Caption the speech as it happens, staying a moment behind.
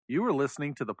You are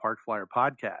listening to the Park Flyer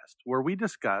Podcast, where we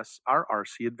discuss our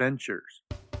RC adventures.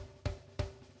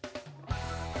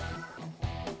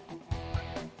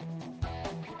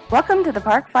 Welcome to the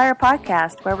Park Flyer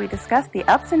Podcast, where we discuss the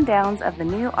ups and downs of the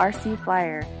new RC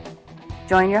Flyer.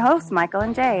 Join your hosts, Michael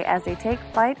and Jay, as they take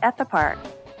flight at the park.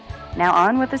 Now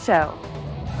on with the show.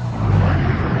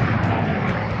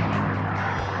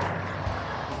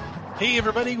 Hey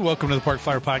everybody, welcome to the Park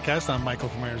Flyer Podcast. I'm Michael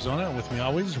from Arizona, and with me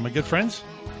always are my good friends.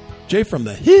 Jay from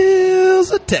the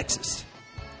hills of Texas.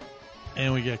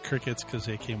 And we got crickets because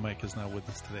AK Mike is not with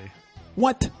us today.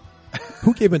 What?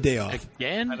 Who gave him a day off?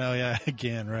 Again? I know, yeah,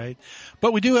 again, right?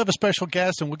 But we do have a special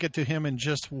guest, and we'll get to him in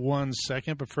just 1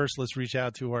 second. But first, let's reach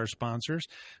out to our sponsors.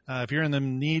 If you're in the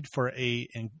need for an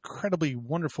incredibly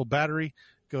wonderful battery,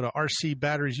 go to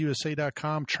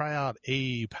rcbatteriesusa.com. Try out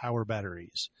A Power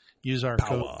Batteries. Use our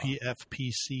code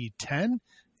PFPC10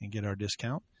 and get our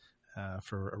discount.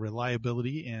 For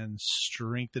reliability and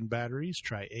strength in batteries,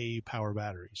 try A Power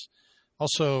Batteries.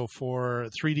 Also, for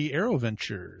 3D Aero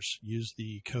Ventures, use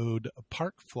the code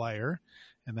PARKFLYER,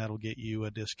 and that'll get you a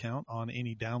discount on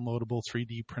any downloadable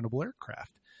 3D printable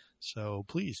aircraft. So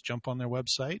please jump on their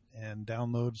website and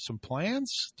download some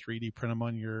plans, 3D print them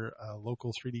on your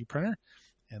local 3D printer,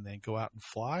 and then go out and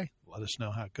fly. Let us know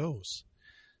how it goes.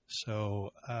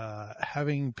 So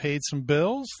having paid some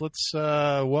bills, let's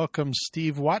welcome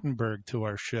Steve Wattenberg to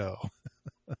our show.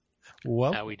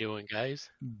 Well, how we doing, guys?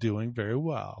 Doing very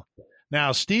well.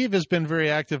 Now, Steve has been very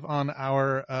active on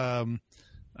our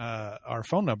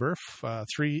phone number,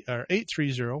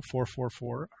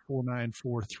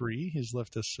 830-444-4943. He's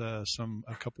left us a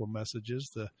couple of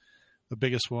messages. The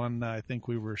biggest one, I think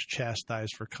we were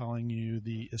chastised for calling you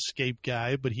the escape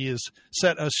guy, but he has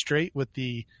set us straight with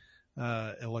the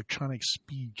electronic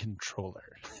speed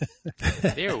controller.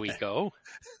 There we go.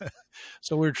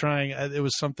 So we're trying. It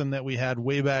was something that we had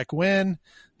way back when.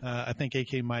 I think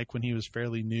AK Mike, when he was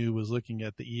fairly new, was looking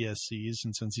at the ESCs,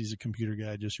 and since he's a computer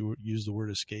guy, just used the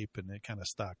word escape, and it kind of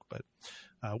stuck. But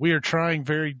we are trying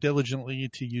very diligently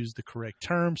to use the correct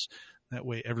terms. That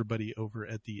way, everybody over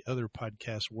at the other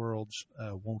podcast worlds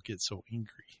won't get so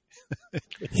angry.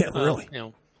 Yeah, really.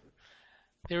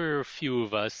 There are a few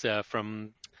of us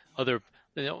from other.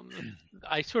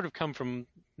 I sort of come from,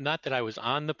 not that I was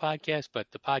on the podcast, but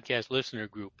the podcast listener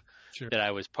group that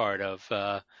I was part of.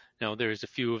 There's a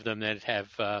few of them that have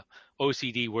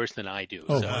OCD worse than I do.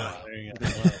 Oh, so, wow.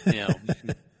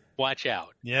 Watch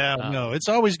out. Yeah, no, it's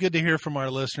always good to hear from our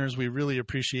listeners. We really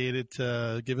appreciate it.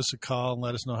 Give us a call and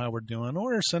let us know how we're doing,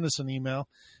 or send us an email.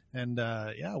 And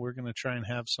we're going to try and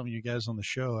have some of you guys on the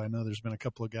show. I know there's been a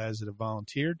couple of guys that have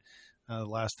volunteered. The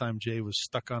last time Jay was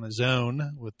stuck on his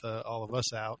own with all of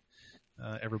us out,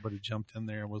 everybody jumped in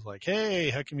there and was like,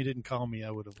 "Hey, how come you didn't call me?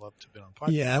 I would have loved to have been on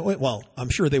podcast." Yeah, well, I'm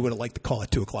sure they would have liked to call at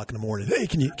 2:00 in the morning. Hey,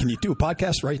 can you do a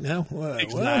podcast right now?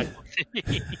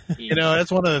 Exactly.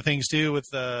 That's one of the things too with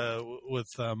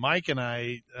Mike and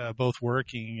I both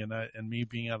working and me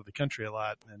being out of the country a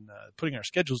lot, and putting our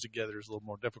schedules together is a little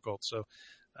more difficult. So,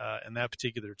 in that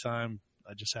particular time,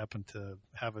 I just happened to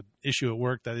have an issue at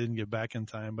work that I didn't get back in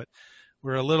time, but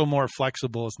we're a little more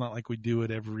flexible. It's not like we do it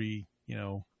every,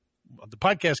 the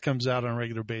podcast comes out on a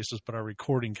regular basis, but our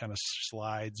recording kind of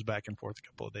slides back and forth a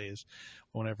couple of days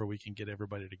whenever we can get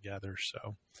everybody together.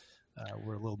 So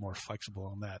we're a little more flexible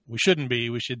on that. We shouldn't be.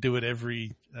 We should do it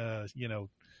every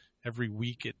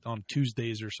week on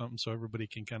Tuesdays or something, so everybody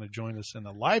can kind of join us in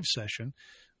a live session.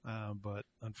 But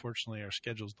unfortunately, our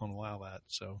schedules don't allow that.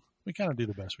 So we kind of do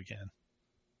the best we can.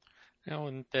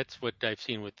 And that's what I've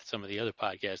seen with some of the other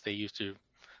podcasts. They used to,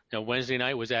 Wednesday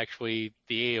night was actually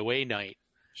the AOA night,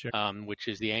 sure. Which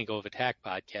is the Angle of Attack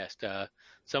podcast.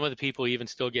 Some of the people even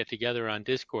still get together on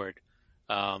Discord.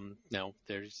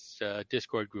 There's a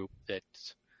Discord group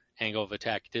that's Angle of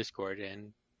Attack Discord,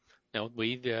 and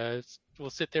we'll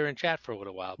sit there and chat for a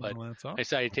little while. But well, that's awesome. I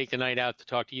decided to take the night out to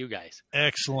talk to you guys.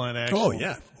 Excellent. Oh,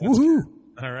 yeah. Woohoo.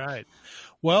 All right.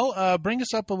 Well, bring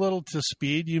us up a little to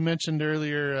speed. You mentioned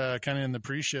earlier, kind of in the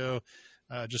pre-show,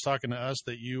 just talking to us,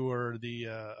 that you are the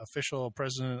official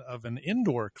president of an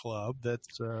indoor club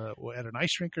that's at an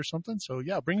ice rink or something. So,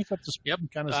 yeah, bring us up to speed.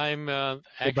 Yep. I'm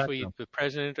actually the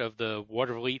president of the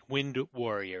Watervliet Wind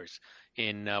Warriors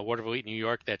in Watervliet, New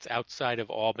York. That's outside of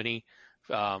Albany,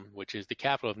 which is the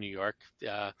capital of New York.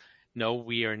 No,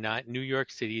 we are not New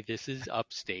York City. This is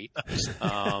upstate.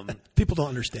 People don't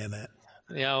understand that.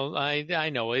 I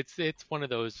know it's one of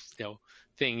those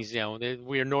things.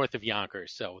 We're north of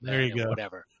Yonkers, so there you go.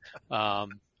 Whatever.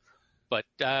 But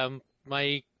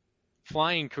my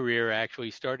flying career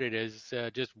actually started as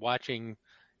just watching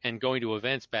and going to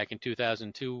events back in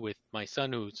 2002 with my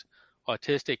son, who's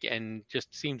autistic and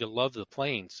just seemed to love the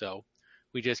plane. So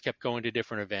we just kept going to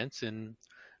different events, and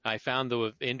I found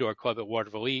the indoor club at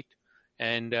Waterville,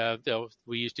 and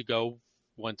we used to go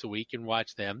once a week and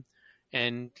watch them.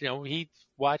 And he'd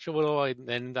watch a little,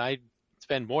 and I'd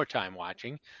spend more time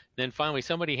watching. Then finally,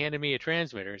 somebody handed me a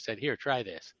transmitter and said, "Here, try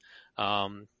this."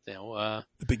 The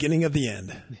beginning of the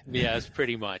end. Yes,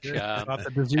 pretty much.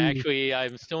 Actually,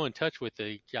 I'm still in touch with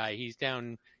the guy. He's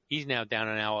now down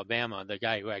in Alabama. The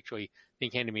guy who actually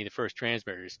handed me the first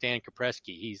transmitter, Stan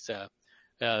Kapreski. He's a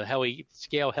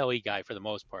scale heli guy for the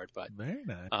most part, but very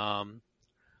nice.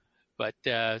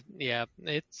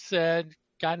 It's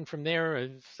gotten from there.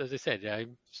 As I said, I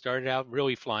started out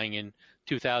really flying in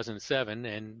 2007,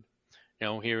 and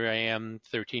here I am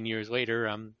 13 years later.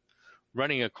 I'm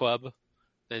running a club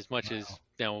as much as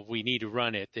we need to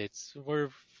run it. We're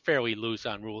fairly loose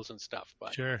on rules and stuff,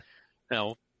 but sure.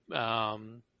 But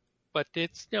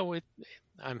it's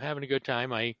I'm having a good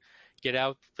time. I get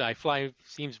out. I fly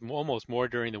seems almost more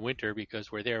during the winter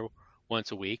because we're there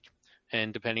once a week,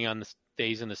 and depending on the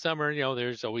days in the summer,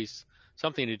 there's always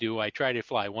something to do. I try to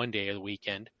fly one day of the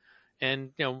weekend,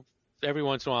 and every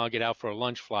once in a while I'll get out for a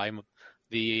lunch fly.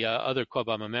 The other club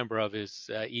I'm a member of is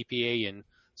EPA in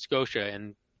Scotia,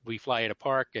 and we fly at a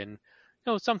park. And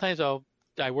sometimes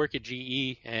I work at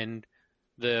GE, and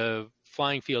the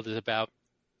flying field is about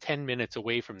 10 minutes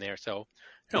away from there. So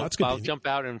I'll jump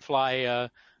out and fly.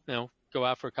 Go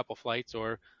out for a couple flights,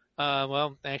 or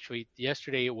actually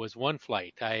yesterday it was one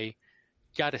flight. I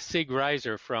got a SIG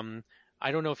riser from,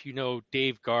 I don't know if you know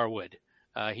Dave Garwood.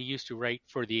 He used to write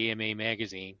for the AMA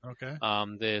magazine. Okay.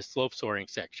 The slope soaring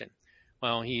section.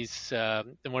 Well, he's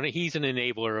an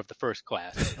enabler of the first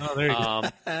class. Oh, there you go.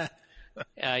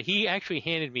 He actually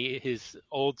handed me his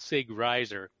old SIG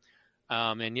riser,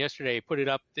 and yesterday I put it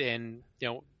up, and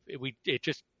it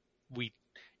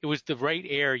was the right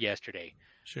air yesterday.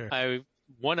 Sure. I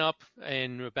went up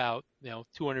in about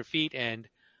 200 feet, and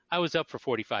I was up for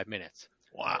 45 minutes.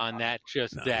 Wow. On that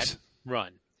that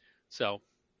run. So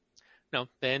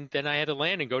then I had to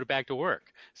land and go back to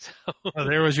work. So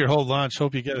there was your whole lunch.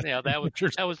 Hope you get it. Yeah, that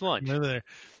was lunch. There.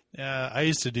 I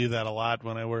used to do that a lot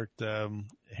when I worked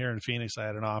here in Phoenix. I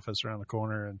had an office around the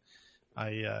corner, and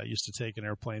I used to take an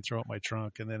airplane, throw it in my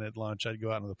trunk, and then at lunch I'd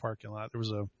go out into the parking lot. There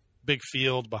was a big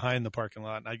field behind the parking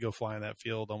lot, and I'd go fly in that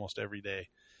field almost every day.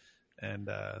 And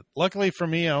luckily for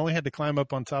me, I only had to climb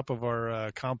up on top of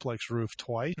our complex roof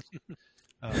twice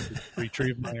to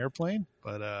retrieve my airplane.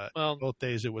 But both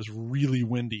days it was really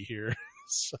windy here.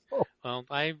 So. Well,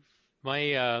 I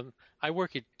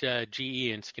work at GE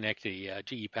in Schenectady,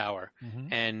 GE Power,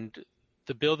 and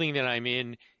the building that I'm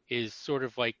in is sort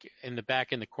of like in the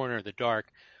back in the corner of the dark.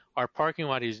 Our parking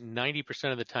lot is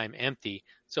 90% of the time empty.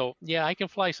 So yeah, I can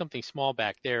fly something small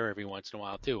back there every once in a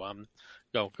while too.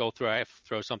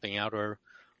 Throw something out or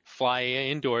fly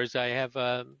indoors.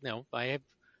 I'm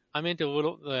into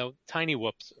little tiny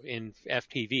whoops in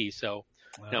FPV. So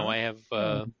I have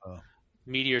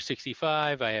Meteor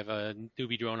 65. I have a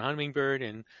Doobie Drone Hummingbird,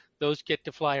 and those get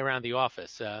to fly around the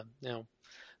office. The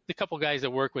couple guys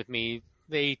that work with me,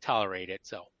 they tolerate it.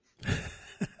 So.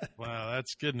 Wow,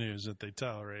 that's good news that they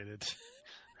tolerate it.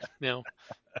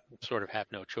 Sort of have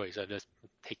no choice. I just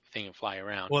take the thing and fly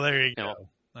around. Well, there you go.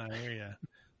 I hear you.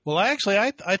 Well, actually,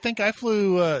 I think I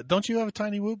flew. Don't you have a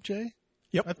tiny whoop, Jay?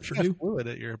 Yep, I sure do. Flew it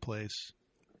at your place,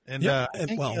 and I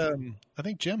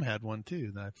think Jim had one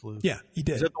too that I flew. Yeah, he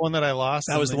did. Is that the one that I lost?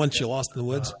 That was the one you lost in the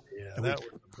woods. Yeah, that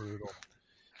was brutal.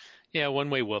 Yeah,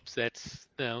 one-way whoops. That's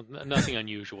nothing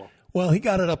unusual. Well, he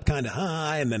got it up kind of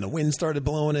high, and then the wind started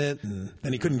blowing it, and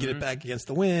then he couldn't get it back against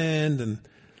the wind, and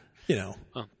Well,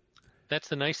 that's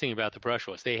the nice thing about the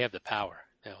brushless. They have the power.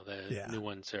 The new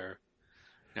ones are.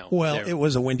 Well, it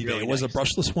was a windy really day. It was nice. a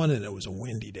brushless one, and it was a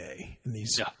windy day, and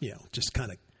these just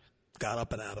kind of got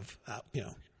up and out.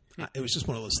 It was just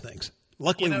one of those things.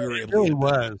 Luckily, we were able. It really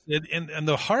was, and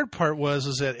the hard part was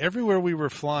that everywhere we were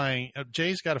flying,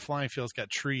 Jay's got a flying field, it's got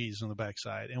trees on the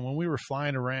backside, and when we were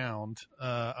flying around,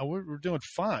 we were doing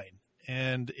fine,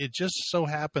 and it just so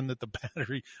happened that the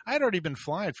battery. I had already been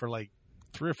flying for like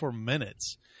 3 or 4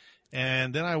 minutes,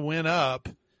 and then I went up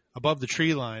above the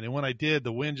tree line, and when I did,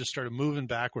 the wind just started moving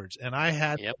backwards, and I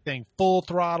had the thing full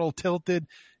throttle tilted,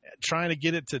 trying to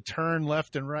get it to turn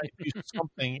left and right, do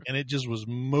something, and it just was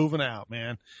moving out,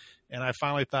 man. And I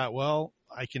finally thought, well,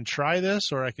 I can try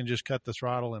this, or I can just cut the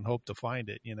throttle and hope to find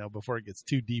it, before it gets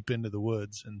too deep into the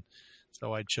woods. And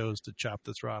so I chose to chop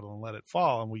the throttle and let it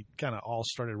fall, and we kind of all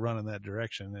started running that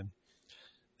direction.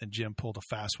 And Jim pulled a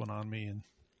fast one on me and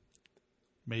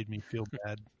made me feel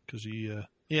bad because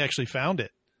he actually found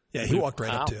it. Yeah, he walked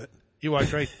right up to it. He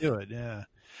walked right to it, yeah.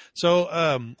 So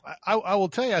I will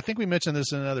tell you, I think we mentioned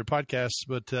this in another podcast,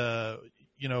 but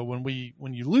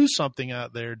when you lose something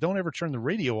out there, don't ever turn the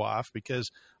radio off, because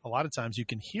a lot of times you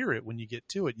can hear it when you get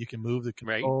to it. You can move the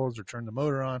controls or turn the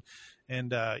motor on.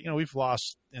 And, we've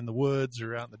lost in the woods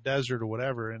or out in the desert or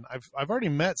whatever. And I've already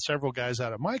met several guys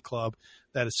out of my club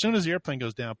that as soon as the airplane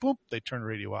goes down, boom, they turn the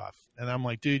radio off. And I'm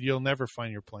like, dude, you'll never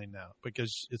find your plane now,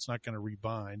 because it's not going to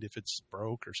rebind if it's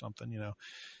broke or something,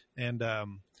 And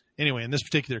anyway, in this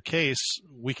particular case,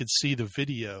 we could see the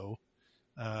video.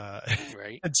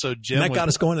 Right. And so Jim, that got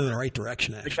us going in the right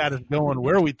direction. Actually, it got us going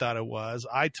where we thought it was.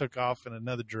 I took off in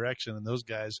another direction, and those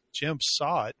guys, Jim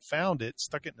saw it, found it,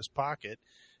 stuck it in his pocket,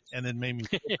 and then made me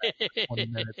sit back for 20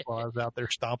 minutes while I was out there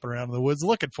stomping around in the woods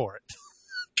looking for it,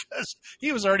 because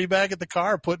he was already back at the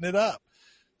car putting it up.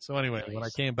 So anyway, when I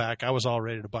came back, I was all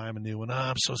ready to buy him a new one.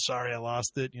 I'm so sorry I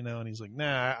lost it, and he's like,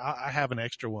 nah, I have an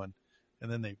extra one.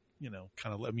 And then they,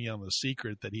 kind of let me on the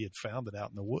secret that he had found it out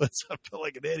in the woods. I felt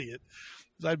like an idiot,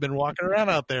 because I'd been walking around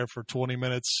out there for 20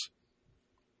 minutes.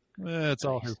 It's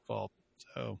all his fault.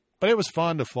 So, but it was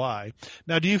fun to fly.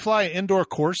 Now, do you fly indoor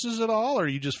courses at all, or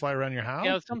you just fly around your house?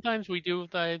 Yeah, sometimes we do.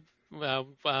 There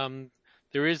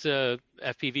is a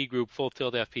FPV group, Full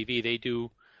Tilt FPV. They do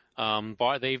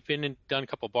bar. They've done a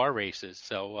couple bar races.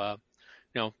 So,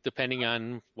 depending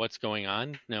on what's going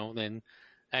on, then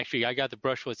actually I got the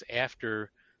brushless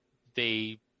after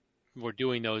they were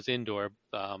doing those indoor.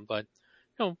 But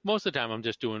most of the time I'm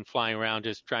just flying around,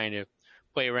 just trying to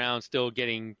play around, still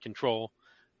getting control.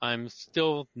 I'm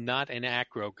still not an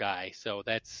acro guy, so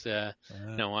that's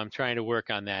I'm trying to work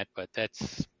on that, but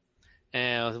that's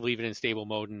I'll leave it in stable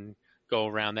mode and go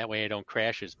around. That way I don't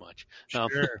crash as much.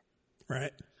 Sure.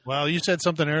 Right. Well, you said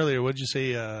something earlier. What did you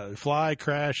say? Fly,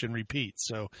 crash, and repeat.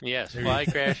 So yes, fly,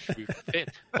 crash,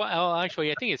 well,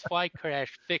 actually, I think it's fly, crash,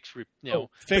 fix,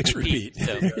 fix, repeat.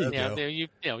 So, you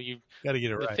got to get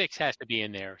it right. The fix has to be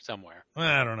in there somewhere.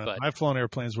 I don't know. But I've flown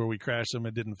airplanes where we crashed them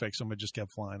and didn't fix them. I just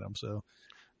kept flying them. So.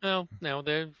 No,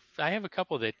 I have a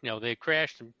couple that they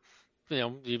crashed.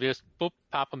 You just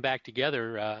pop them back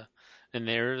together,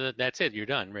 and that's it. You're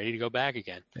done, ready to go back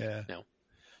again. Yeah.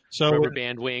 So rubber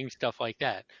band wings, stuff like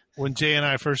that. When Jay and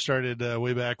I first started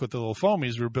way back with the little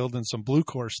foamies, we were building some Blue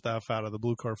Core stuff out of the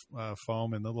Blue Core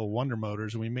foam and the little Wonder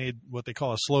motors, and we made what they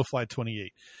call a Slow Fly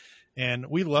 28. And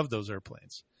we loved those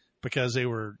airplanes because they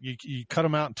were you cut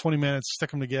them out in 20 minutes,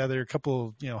 stick them together, a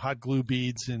couple of hot glue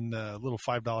beads, and a little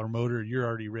 $5 motor, you're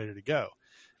already ready to go.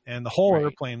 And the whole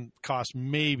airplane cost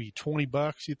maybe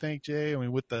 $20, you think, Jay? I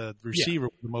mean, with the receiver,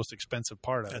 the most expensive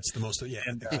part of it. That's the most,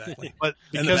 exactly. But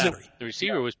because the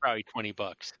receiver was probably $20.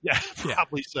 Yeah,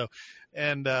 probably so.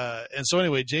 And so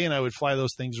anyway, Jay and I would fly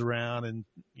those things around, and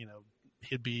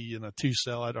he'd be in a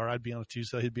 2-cell, or I'd be on a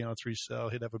 2-cell, he'd be on a 3-cell,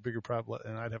 he'd have a bigger prop,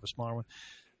 and I'd have a smaller one,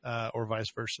 or vice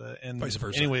versa. And vice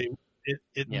versa. Anyway,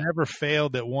 it never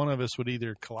failed that one of us would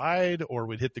either collide or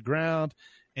we'd hit the ground,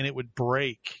 and it would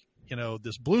break.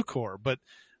 This Blue Core, but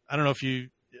I don't know if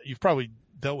you've probably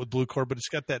dealt with Blue Core, but it's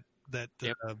got that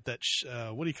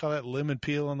what do you call that, lemon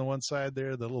peel on the one side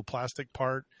there, the little plastic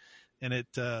part, and it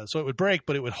so it would break,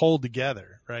 but it would hold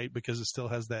together, right? Because it still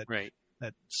has that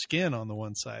skin on the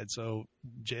one side. So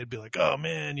Jay'd be like, "Oh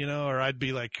man," or I'd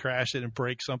be like, crash it and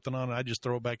break something on it. I'd just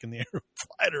throw it back in the air, and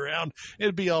fly it around.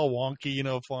 It'd be all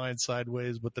wonky, flying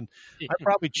sideways. But then I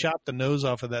probably chopped the nose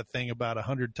off of that thing about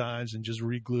 100 times and just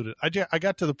re-glued it. I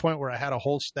got to the point where I had a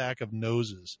whole stack of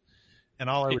noses, and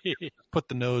all I would do was put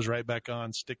the nose right back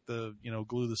on, stick the,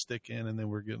 glue the stick in, and then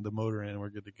we're getting the motor in, and we're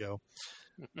good to go.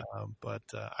 But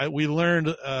we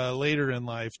learned later in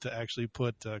life to actually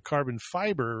put carbon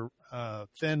fiber,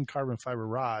 thin carbon fiber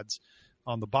rods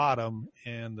on the bottom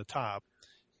and the top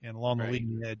and along the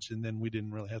leading edge, and then we didn't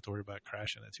really have to worry about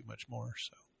crashing it too much more.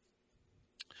 So,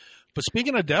 but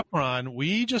speaking of Depron,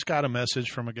 we just got a message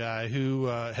from a guy who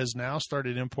has now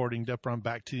started importing Depron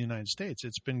back to the United States.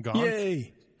 It's been gone for some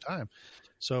time.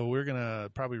 So we're going to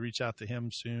probably reach out to him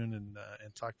soon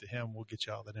and talk to him. We'll get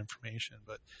you all that information,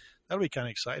 but that'll be kind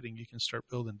of exciting. You can start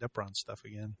building Depron stuff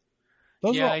again.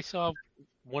 I saw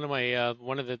one of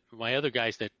my other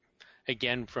guys that,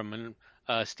 again, from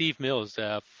Steve Mills,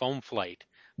 Foam Flight,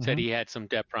 said he had some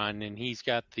Depron, and he's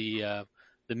got the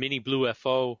Mini Blue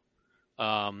FO.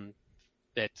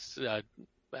 That's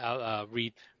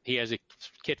he has a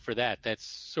kit for that.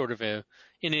 That's sort of an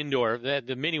indoor.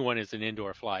 The mini one is an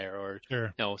indoor flyer, or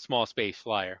small space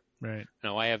flyer. Right.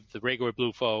 I have the regular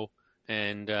Blue FO,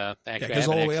 and actually I have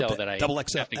all an the way XL up to that I double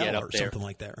have to get up or there. something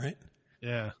like that, right?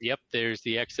 Yeah. Yep. There's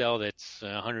the XL that's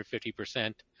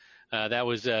 150%.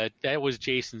 That was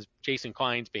Jason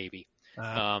Klein's baby.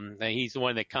 He's the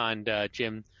one that conned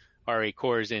Jim R.A.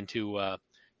 Kors into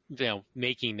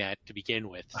making that to begin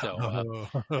with. So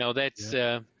that's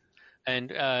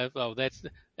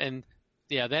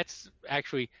that's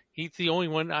actually he's the only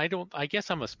one. I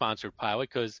guess I'm a sponsored pilot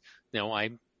because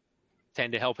I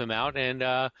tend to help him out, and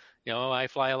I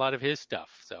fly a lot of his stuff.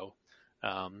 So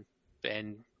and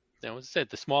as I said,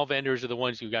 the small vendors are the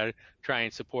ones you got to try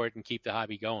and support and keep the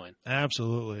hobby going.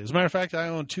 Absolutely. As a matter of fact, I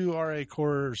own 2 RA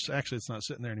Cores. Actually, it's not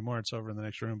sitting there anymore. It's over in the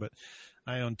next room. But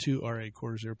I own 2 RA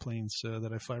Cores airplanes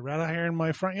that I fly right out here in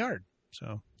my front yard.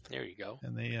 So there you go.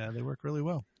 And they work really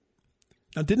well.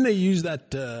 Now, didn't they use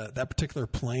that particular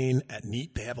plane at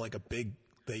NEAT? They have like they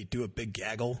do a big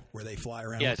gaggle where they fly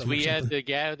around. Yes, with them we had the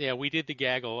gaggle. Yeah, we did the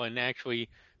gaggle, and actually,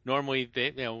 normally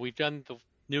we've done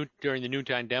during the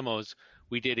noontime demos.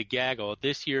 We did a gaggle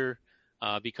this year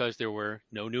because there were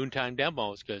no noontime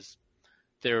demos because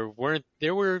there were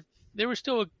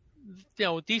still a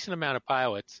decent amount of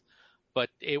pilots, but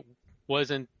it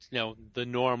wasn't the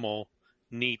normal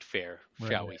NEAT fare,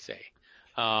 shall we say?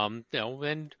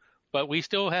 But we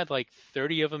still had like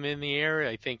 30 of them in the air.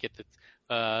 I think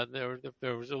there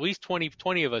was at least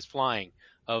 20 of us flying.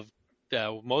 Of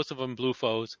most of them Blue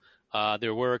Foes.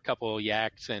 There were a couple of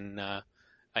Yaks and.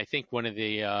 I think one of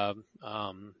the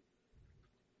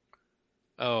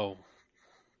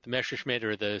Messerschmitt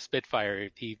or the Spitfire,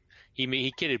 he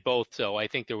kitted both, so I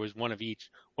think there was one of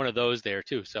those there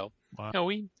too. So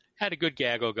we had a good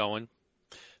gaggle going.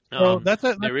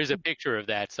 There is a picture of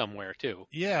that somewhere too.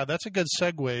 Yeah, that's a good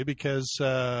segue because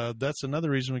that's another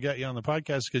reason we got you on the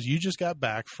podcast because you just got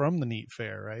back from the NEAT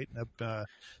fair, right?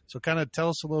 So kind of tell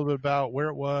us a little bit about where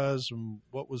it was and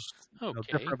what was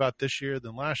different about this year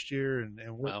than last year, and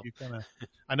what you kind of.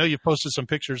 I know you've posted some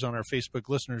pictures on our Facebook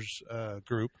listeners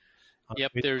group.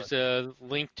 Yep, there's a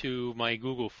link to my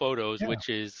Google Photos, which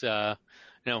is a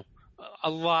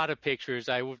lot of pictures.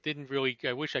 I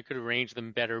wish I could arrange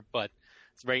them better, but.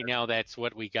 Right now, that's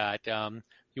what we got.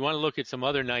 You want to look at some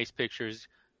other nice pictures.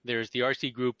 There's the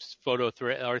RC Group's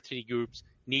RC Group's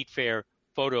NEAT Fair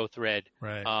photo thread.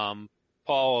 Right.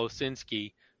 Paul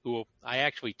Osinski, who I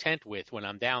actually tent with when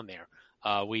I'm down there.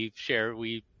 We share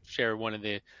one of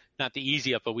the not the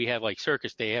Easy Up, but we have like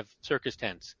circus. They have circus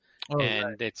tents,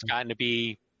 it's gotten to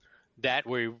be that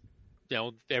where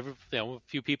a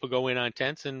few people go in on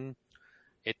tents and.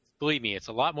 Believe me, it's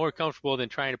a lot more comfortable than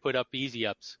trying to put up Easy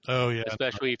Ups. Oh yeah,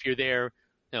 especially if you're there.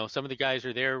 Some of the guys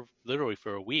are there literally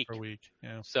for a week.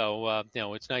 Yeah. So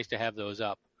it's nice to have those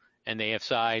up, and they have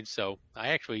sides. So I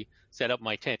actually set up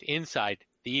my tent inside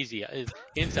the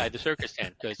inside the circus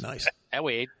tent because that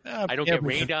way I don't get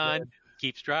rained on,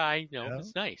 keeps dry.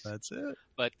 It's nice. That's it.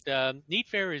 But NEAT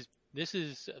Fair is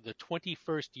the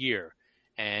 21st year,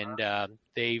 and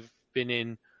they've been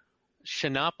in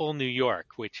Chenapel, New York,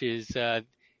 which is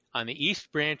on the east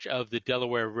branch of the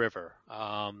Delaware River.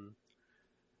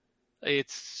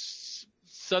 It's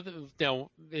southern.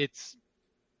 It's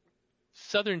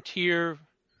southern tier,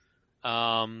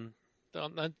 almost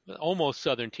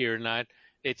southern tier. Not.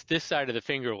 It's this side of the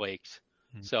Finger Lakes.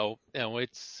 Mm-hmm. So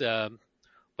it's,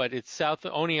 but it's south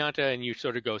of Oneonta, and you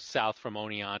sort of go south from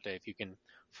Oneonta if you can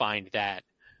find that.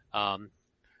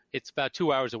 It's about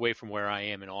 2 hours away from where I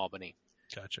am in Albany.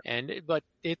 Gotcha. But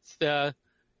it's the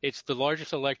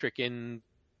largest electric in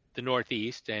the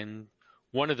Northeast and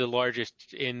one of the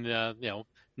largest in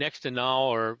next to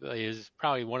NAL is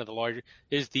probably one of the largest,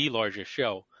 is the largest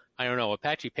show. I don't know.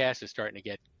 Apache Pass is starting to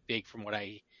get big from what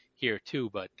I hear too,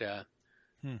 but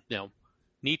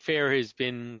NEAT Fair has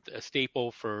been a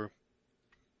staple for,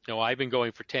 I've been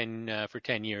going for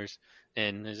 10 years.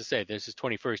 And as I said, this is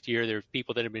 21st year. There are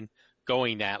people that have been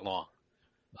going that long.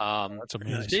 That's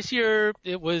amazing. This year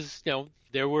it was,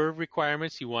 there were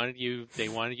requirements. They wanted you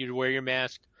to wear your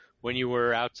mask when you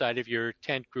were outside of your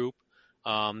tent group.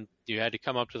 You had to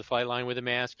come up to the flight line with a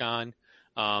mask on.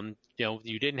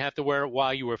 You didn't have to wear it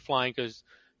while you were flying because,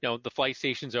 the flight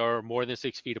stations are more than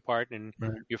 6 feet apart and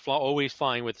you're always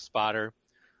flying with a spotter.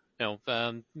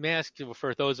 Masks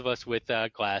for those of us with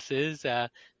glasses,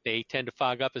 they tend to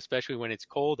fog up, especially when it's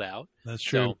cold out. That's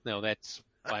true. So, that's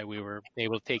why we were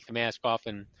able to take the mask off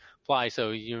and fly. So,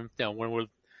 when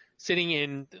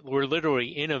we're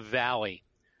literally in a valley.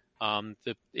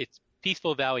 It's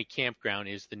Peaceful Valley Campground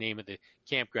is the name of the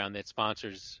campground that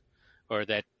sponsors, or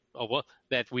that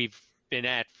we've been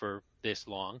at for this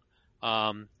long.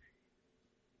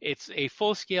 It's a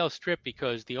full-scale strip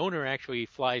because the owner actually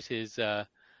flies his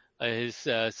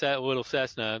little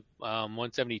Cessna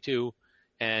 172,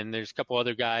 and there's a couple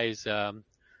other guys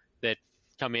that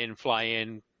come in, fly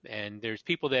in, and there's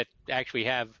people that actually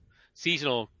have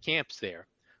seasonal camps there.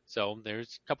 So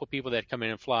there's a couple people that come in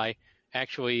and fly.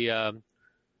 Actually,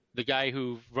 the guy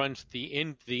who runs the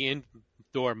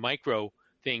outdoor micro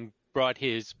thing brought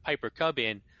his Piper Cub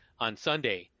in on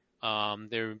Sunday.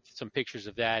 There are some pictures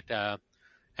of that.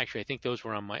 Actually, I think those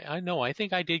were on my. I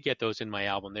think I did get those in my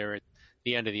album. They're at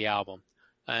the end of the album,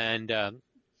 and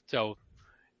so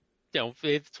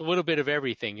it's a little bit of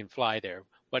everything can fly there.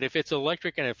 But if it's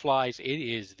electric and it flies, it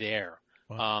is there.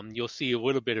 Wow. You'll see a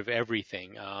little bit of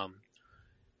everything.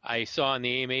 I saw on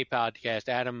the AMA podcast,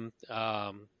 Adam.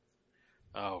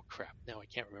 Oh crap! Now I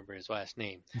can't remember his last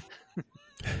name.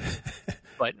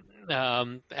 But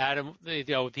Adam,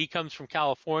 he comes from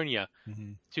California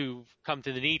to come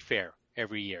to the NEAT Fair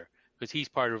every year because he's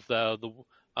part of the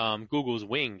Google's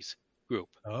Wings group.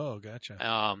 Oh,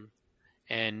 gotcha.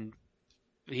 And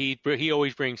he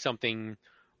always brings something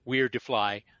weird to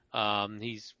fly.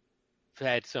 He's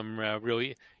had some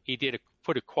really. He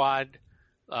put a quad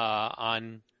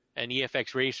on an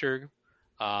EFX racer.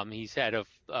 He's had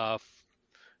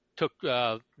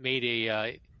made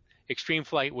a extreme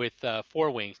flight with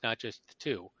 4 wings, not just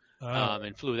 2,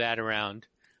 and flew that around.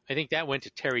 I think that went to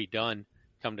Terry Dunn.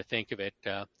 Come to think of it,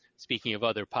 speaking of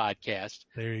other podcasts,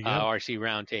 there you go. RC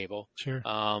Roundtable. Sure.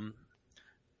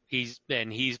 He's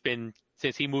been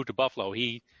since he moved to Buffalo.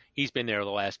 He's been there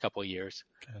the last couple of years.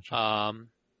 Gotcha.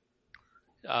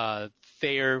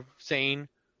 Thayer Sane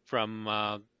from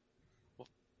Fly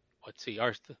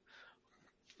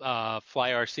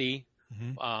RC,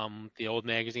 the old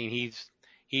magazine.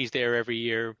 He's there every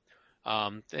year.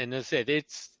 And as I said,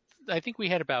 I think we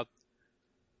had about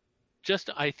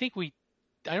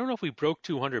I don't know if we broke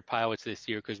 200 pilots this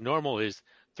year because normal is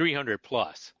 300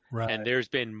 plus. Right. And there's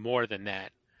been more than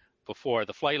that before.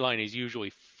 The flight line is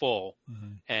usually full.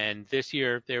 And this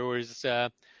year there was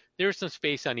some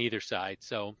space on either side.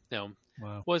 So,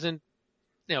 wow. Wasn't,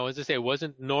 as I say, it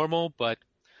wasn't normal,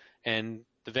 and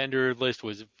the vendor list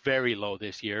was very low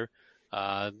this year.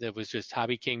 It was just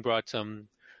Hobby King brought some,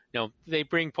 they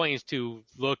bring planes to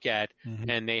look at,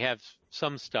 and they have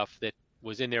some stuff that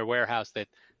was in their warehouse that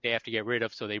they have to get rid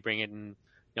of, so they bring it and,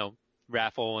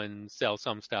 raffle and sell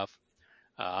some stuff.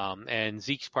 And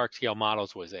Zeke's Park Scale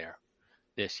Models was there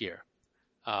this year.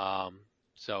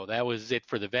 So that was it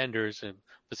for the vendors, and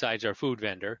besides our food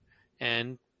vendor.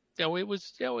 And it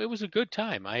was a good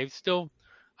time. I still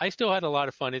had a lot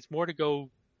of fun. It's more to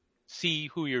go see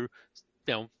who you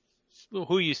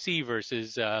see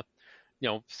versus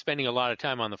spending a lot of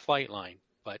time on the flight line.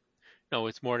 But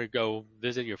it's more to go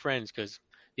visit your friends because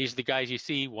these are the guys you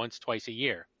see once, twice a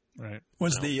year. Right.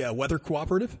 Was the weather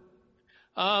cooperative?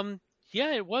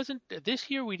 Yeah, it wasn't. This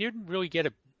year we didn't really get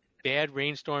a bad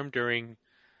rainstorm during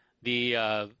the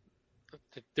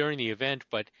event,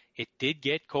 but it did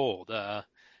get cold.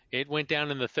 It went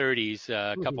down in the 30s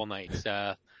a couple nights.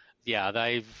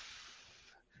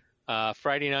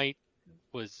 Friday night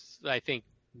was, I think,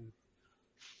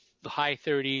 the high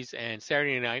 30s, and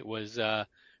Saturday night was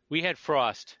we had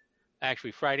frost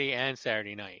actually Friday and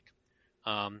Saturday night.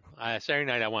 Saturday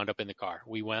night I wound up in the car.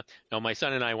 My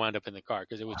son and I wound up in the car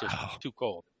because it was just too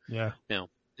cold. Yeah.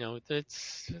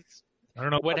 It's I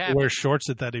don't know what happened. Wear shorts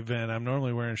at that event. I'm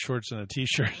normally wearing shorts and a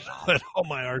t-shirt at all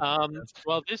my art.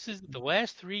 Well, this is the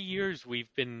last 3 years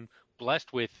we've been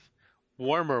blessed with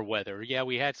warmer weather. Yeah,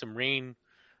 we had some rain.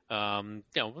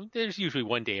 There's usually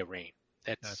one day of rain.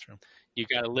 That's true. You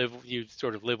got to live. You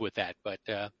sort of live with that. But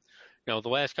the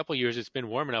last couple of years it's been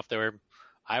warm enough there.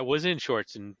 I was in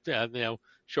shorts and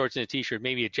shorts and a t-shirt,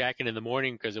 maybe a jacket in the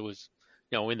morning because it was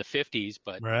in the 50s.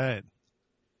 But right.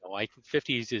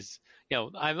 50s is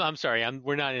I'm sorry,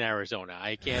 we're not in Arizona.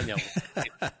 I can't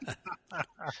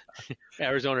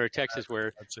Arizona or Texas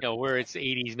where it's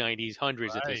 80s, 90s,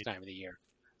 100s at this time of the year.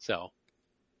 So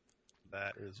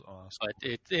that is awesome. But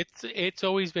it's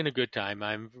always been a good time.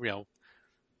 I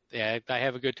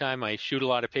have a good time. I shoot a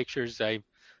lot of pictures. As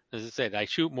I said, I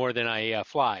shoot more than I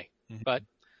fly, but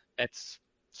that's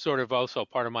sort of also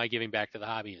part of my giving back to the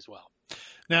hobby as well.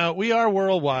 Now, we are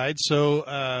worldwide,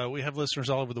 so we have listeners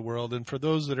all over the world. And for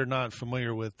those that are not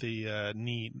familiar with the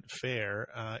NEAT Fair,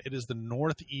 it is the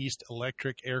Northeast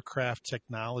Electric Aircraft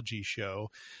Technology Show.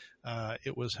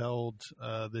 It was held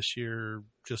this year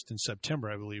just in September,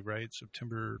 I believe, right?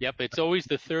 September. Yep, it's always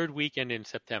the third weekend in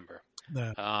September.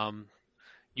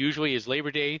 Usually is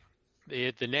Labor Day.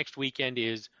 The next weekend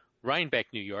is Rhinebeck,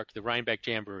 New York, the Rhinebeck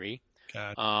Jamboree,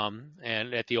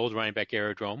 and at the old Rhinebeck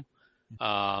Aerodrome.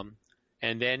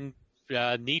 And then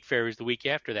NEAT Fair is the week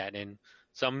after that, and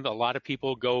a lot of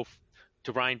people go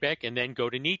to Rhinebeck and then go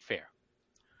to NEAT Fair.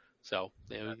 So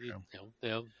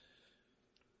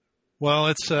Well,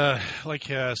 it's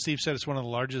like Steve said, it's one of the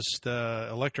largest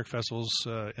electric festivals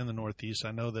in the Northeast.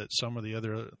 I know that some of the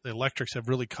other electrics have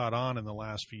really caught on in the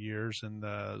last few years, and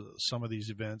some of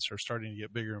these events are starting to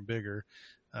get bigger and bigger.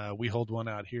 We hold one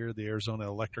out here, the Arizona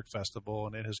Electric Festival,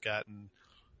 and it has gotten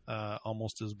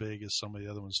almost as big as some of the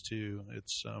other ones too.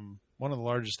 It's one of the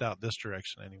largest out this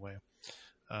direction anyway.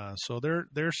 So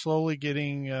they're slowly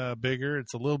getting bigger.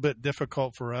 It's a little bit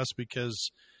difficult for us because,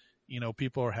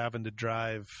 people are having to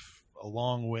drive a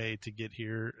long way to get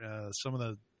here. Some of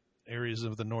the areas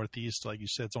of the Northeast, like you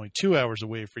said, it's only 2 hours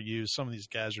away for you. Some of these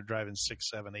guys are driving 6,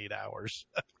 7, 8 hours.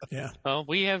 Yeah. Well,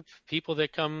 we have people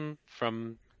that come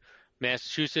from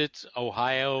Massachusetts,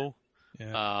 Ohio.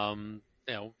 Yeah.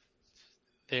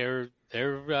 They're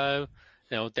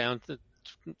down to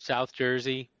South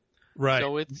Jersey. Right.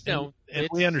 So it's and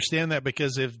we understand that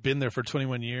because they've been there for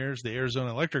 21 years. The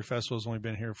Arizona Electric Festival has only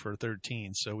been here for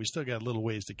 13, so we still got a little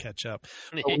ways to catch up.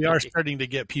 But we are starting to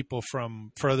get people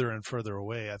from further and further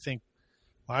away. I think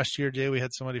last year, Jay, we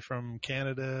had somebody from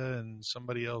Canada and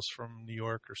somebody else from New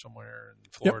York or somewhere in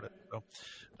Florida. Yep.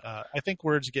 So I think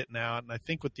word's getting out, and I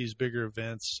think with these bigger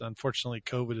events, unfortunately,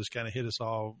 COVID has kind of hit us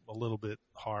all a little bit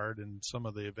hard, and some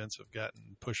of the events have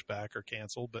gotten pushed back or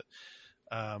canceled. But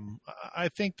I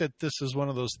think that this is one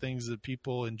of those things that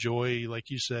people enjoy, like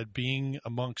you said, being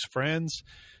amongst friends,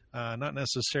 not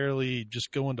necessarily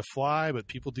just going to fly, but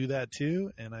people do that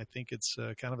too. And I think it's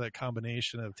kind of that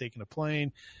combination of taking a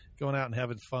plane, going out and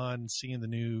having fun, seeing the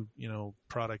new,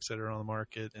 products that are on the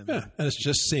market. And it's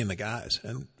just seeing the guys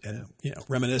and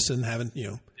reminiscing, having,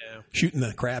 shooting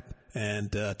the crap and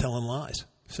telling lies.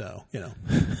 So,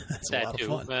 that's a lot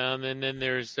of fun. And then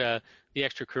there's the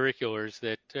extracurriculars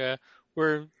that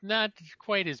were not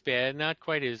quite as bad, not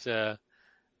quite as loud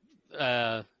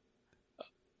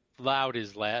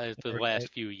as the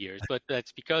last few years, but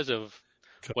that's because of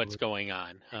what's going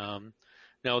on.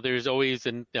 There's always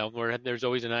there's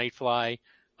always a night fly.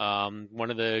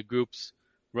 One of the groups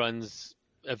runs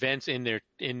events in their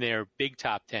big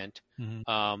top tent.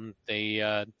 Mm-hmm.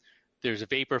 There's a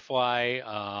Vaporfly.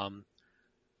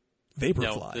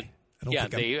 Vaporfly.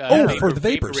 For the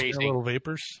vapors. Little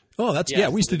vapors. Oh, that's we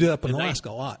used to do that up in Alaska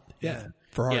a lot. Yeah.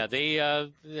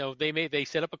 They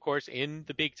set up a course in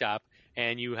the Big Top,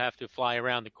 and you have to fly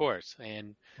around the course,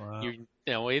 and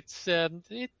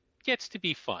it gets to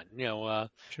be fun. Sure.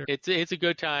 It's a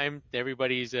good time.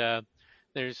 Everybody's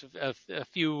there's a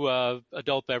few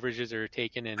adult beverages are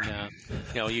taken, and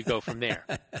you go from there.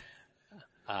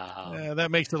 That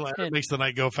makes the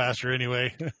night go faster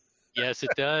anyway. Yes,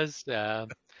 it does.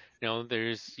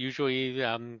 There's usually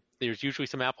some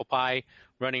apple pie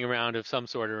running around of some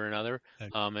sort or another,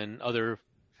 and other,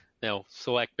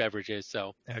 select beverages.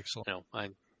 So excellent.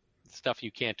 Stuff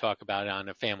you can't talk about on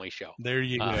a family show. There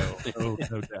you go. No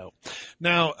doubt.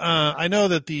 Now, I know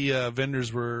that the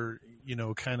vendors were,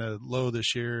 kind of low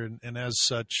this year, and as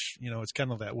such, it's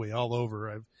kind of that way all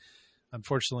over.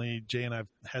 Unfortunately, Jay and I've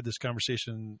had this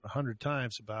conversation 100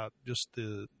 times about just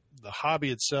the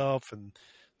hobby itself and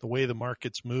the way the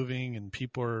market's moving, and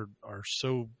people are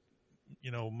so,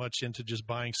 much into just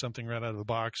buying something right out of the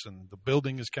box, and the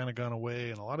building has kind of gone away.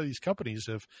 And a lot of these companies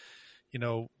have,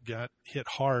 got hit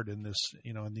hard in this,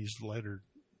 in these later,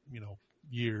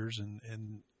 years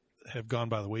and have gone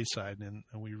by the wayside. And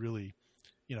we really,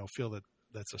 feel that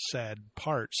that's a sad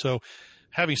part. So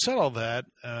having said all that,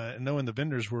 and knowing the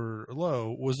vendors were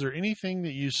low, was there anything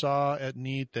that you saw at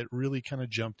NEAT that really kind of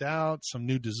jumped out, some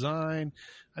new design?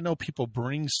 I know people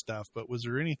bring stuff, but was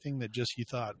there anything that just you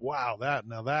thought, wow, that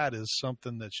is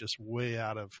something that's just way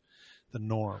out of the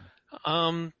norm?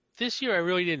 This year I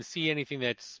really didn't see anything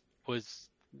that was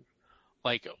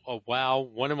like, oh, wow,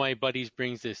 one of my buddies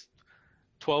brings this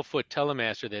 12-foot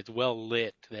Telemaster that's well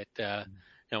lit that,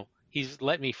 he's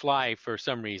let me fly for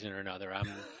some reason or another.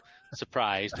 I'm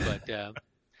surprised, but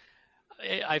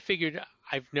I figured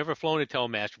I've never flown a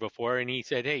Telemaster before, and he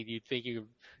said, "Hey, do you think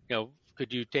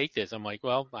could you take this?" I'm like,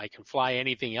 "Well, I can fly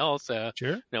anything else.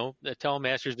 Sure. The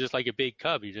Telemaster is just like a big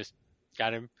Cub. You just got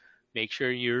to make sure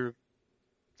you're,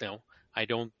 I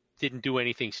didn't do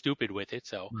anything stupid with it,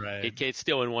 so right. It's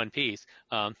still in one piece.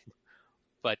 But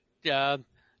there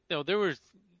was,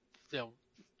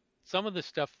 some of the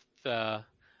stuff.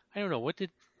 I don't know what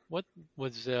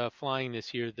was flying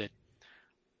this year that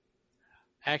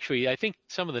actually, I think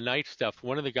some of the night stuff,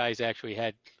 one of the guys actually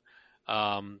had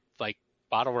like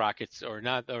bottle rockets or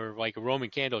like a Roman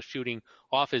candle shooting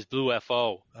off his Blue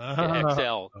FO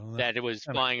XL that it was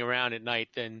flying around at night.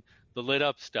 And the lit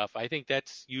up stuff, I think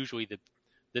that's usually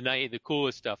the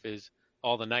coolest stuff is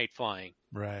all the night flying.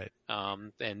 Right.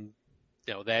 And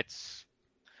that's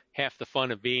half the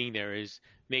fun of being there is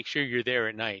make sure you're there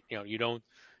at night. You don't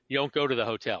go to the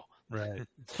hotel. Right.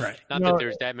 Not that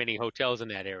there's that many hotels in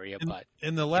that area, but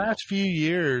in the last few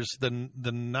years, the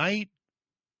night,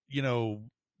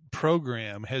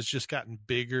 program has just gotten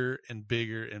bigger and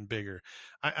bigger and bigger.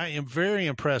 I am very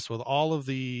impressed with all of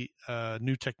the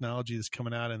new technology that's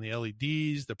coming out in the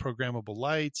LEDs, the programmable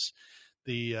lights,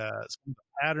 the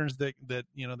patterns that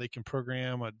they can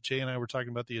program. Jay and I were talking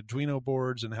about the Arduino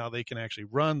boards and how they can actually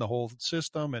run the whole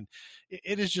system, and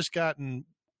it has just gotten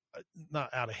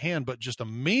not out of hand, but just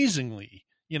amazingly,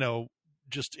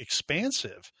 just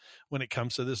expansive when it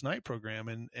comes to this night program.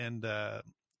 And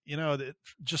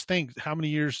just think how many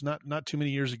years, not too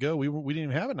many years ago, we didn't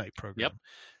even have a night program. Yep.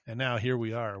 And now here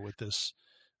we are with this,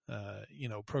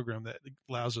 program that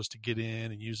allows us to get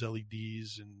in and use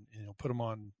LEDs and, put them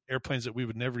on airplanes that we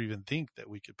would never even think that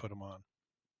we could put them on.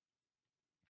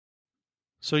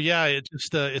 So yeah,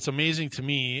 it's amazing to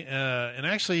me. And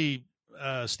actually,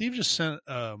 Steve just sent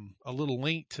a little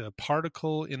link to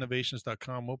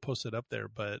particleinnovations.com. We'll post it up there,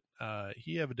 but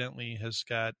he evidently has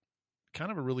got kind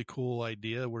of a really cool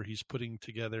idea where he's putting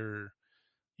together.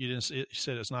 You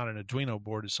said it's not an Arduino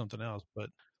board; it's something else. But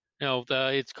no,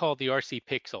 it's called the RC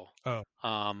Pixel. Oh,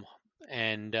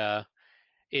 and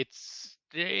if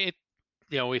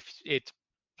it's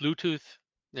Bluetooth,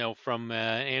 from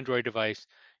an Android device,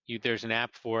 there's an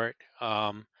app for it.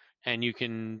 And you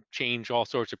can change all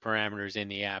sorts of parameters in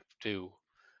the app to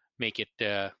make it,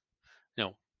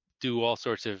 do all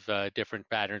sorts of different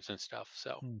patterns and stuff.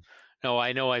 So,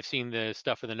 I know I've seen the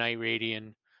stuff for the Night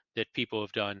Radian that people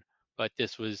have done, but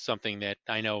this was something that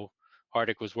I know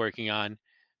Arctic was working on.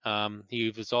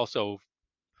 He was also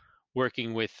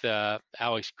working with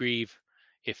Alex Grieve.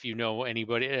 If you know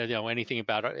anybody, anything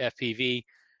about FPV,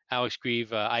 Alex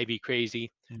Grieve, IB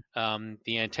Crazy, the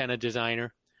antenna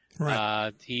designer.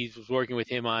 Right. He was working with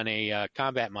him on a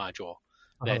combat module.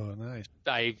 Nice.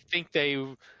 I think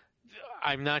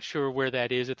I'm not sure where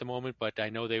that is at the moment, but I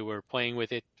know they were playing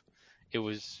with it. It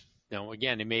was,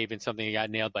 again, it may have been something that got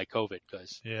nailed by COVID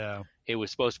because it was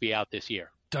supposed to be out this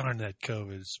year. Darn that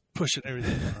COVID is pushing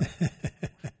everything on.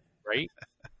 Right?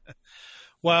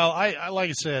 Well, I like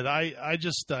I said,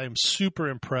 I'm super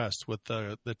impressed with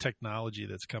the technology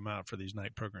that's come out for these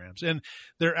night programs, and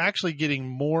they're actually getting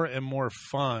more and more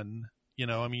fun.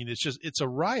 It's a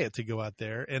riot to go out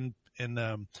there. And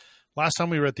last time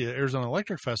we were at the Arizona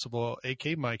Electric Festival,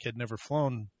 AK Mike had never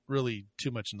flown really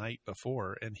too much night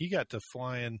before, and he got to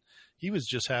flying. He was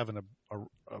just having a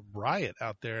riot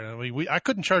out there. I mean, I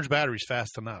couldn't charge batteries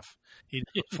fast enough. He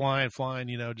flying,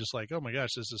 just like, oh my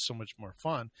gosh, this is so much more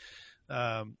fun.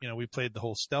 We played the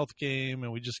whole stealth game,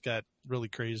 and we just got really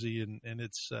crazy. And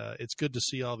it's good to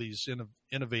see all these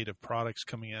innovative products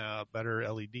coming out, better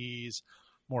LEDs,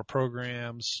 more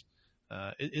programs.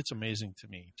 It's amazing to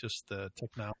me, just the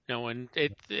technology. And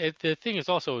the thing is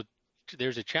also,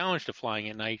 there's a challenge to flying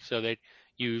at night, so that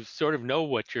you sort of know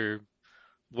what you're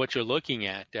looking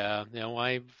at. 2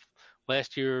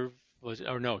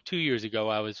 years ago,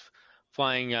 I was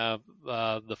flying the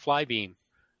Flybeam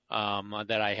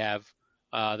that I have.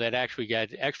 That actually got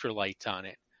extra lights on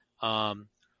it.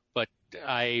 But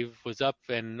I was up,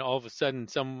 and all of a sudden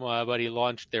somebody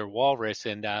launched their Walrus,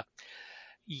 and I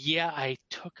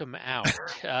took them out.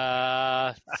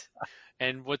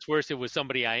 And what's worse, it was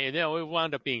somebody it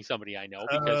wound up being somebody I know,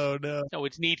 because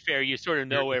it's Neat Fair. You sort of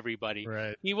know everybody.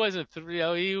 Right. He wasn't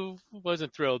thrilled,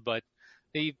 but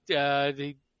they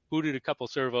booted a couple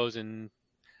servos, and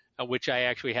which I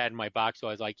actually had in my box. So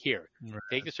I was like, here,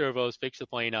 take the servos, fix the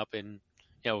plane up, and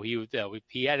he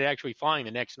had it actually flying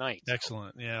the next night.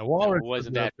 Excellent. Yeah. Walrus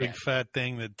wasn't that bad. Big fat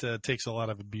thing that takes a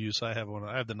lot of abuse. I have one.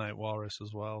 I have the Night Walrus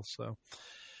as well. So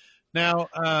now,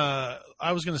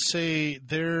 I was going to say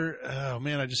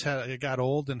I got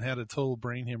old and had a total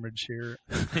brain hemorrhage here.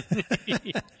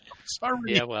 Sorry.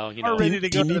 Yeah, well, ready to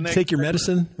go do you need to take your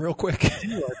medicine real quick?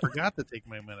 I forgot to take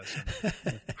my medicine.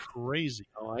 Crazy.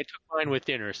 Oh, I took mine with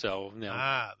dinner, so no.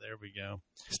 There we go.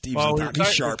 Steve's on top.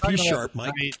 He's sharp. He's sharp,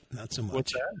 Mike. Not so much.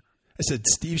 What's that? I said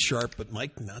Steve's sharp, but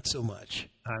Mike not so much.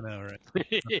 I know, right?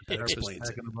 That explains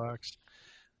it. In the box.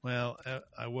 Well,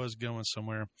 I was going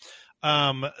somewhere.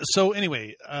 So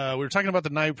anyway, we were talking about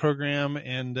the night program,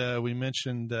 and we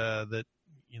mentioned that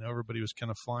everybody was kind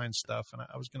of flying stuff, and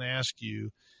I was going to ask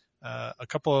you a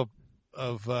couple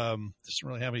of doesn't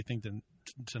really have anything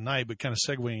tonight, but kind of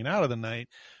segueing out of the night.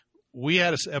 We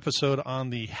had this episode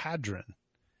on the Hadron,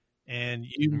 and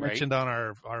you mentioned on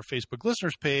our Facebook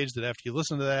listeners page that after you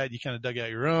listen to that, you kind of dug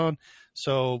out your own.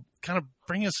 So kind of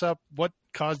bring us up. What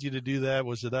caused you to do that?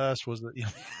 Was it us? Was it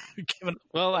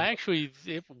Well, actually,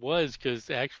 it was because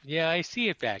I see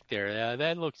it back there.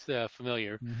 That looks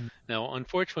familiar. Mm-hmm. Now,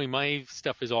 unfortunately, my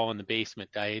stuff is all in the basement.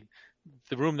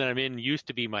 The room that I'm in used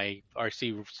to be my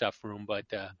RC stuff room, but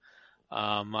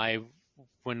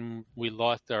when we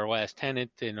lost our last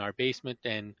tenant in our basement,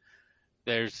 and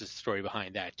there's a story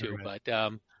behind that too. Right.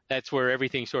 But that's where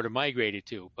everything sort of migrated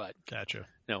to. But gotcha.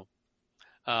 No.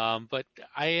 But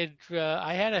I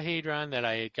had a Hadron that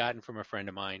I had gotten from a friend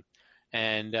of mine,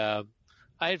 and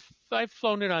I've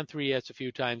flown it on 3S a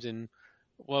few times. And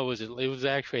what was it? It was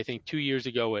actually, I think, 2 years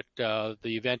ago at the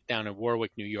event down in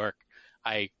Warwick, New York.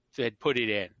 I had put it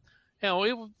in.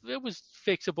 It was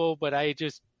fixable, but I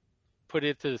just put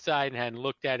it to the side and hadn't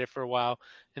looked at it for a while.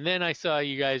 And then I saw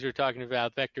you guys were talking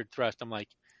about vectored thrust. I'm like,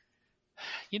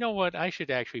 you know what? I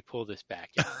should actually pull this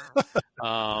back in.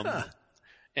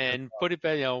 And put it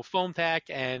back, foam tack,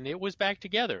 and it was back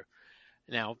together.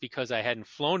 Now, because I hadn't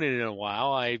flown it in a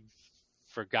while, I'd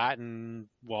forgotten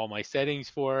all my settings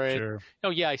for it. Sure.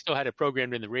 I still had it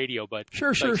programmed in the radio, but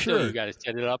sure. You got to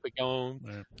set it up and go.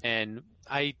 Right. And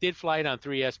I did fly it on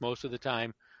 3S most of the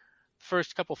time.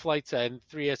 First couple flights on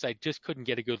 3S, I just couldn't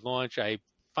get a good launch. I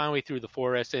finally threw the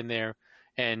 4S in there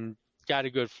and got a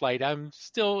good flight.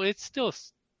 It's still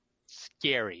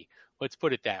scary. Let's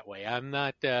put it that way. I'm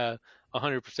not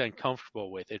 100%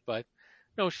 comfortable with it, but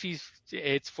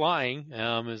it's flying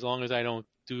as long as I don't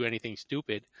do anything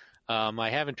stupid. I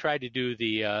haven't tried to do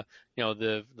the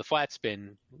flat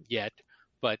spin yet,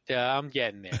 but I'm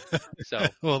getting there. So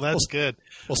well, that's good.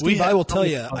 Well, Steve, I will tell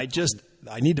you,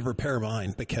 I need to repair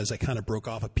mine because I kind of broke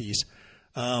off a piece.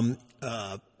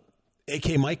 AK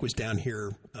Mike was down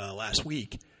here last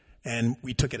week, and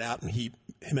we took it out, and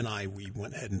him and I, we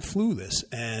went ahead and flew this,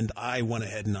 and I went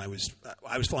ahead and I was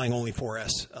flying only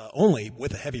 4S, only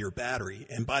with a heavier battery.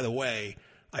 And by the way,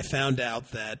 I found out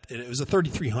that it was a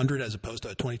 3300 as opposed to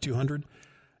a 2200.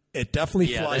 It definitely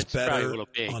flies better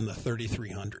on the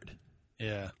 3300.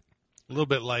 Yeah, a little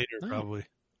bit lighter probably.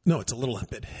 No, it's a little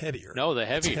bit heavier. No, the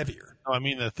heavier. It's heavier. Oh, I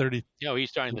mean the 30. No, he's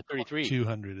starting the 33.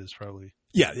 200 is probably.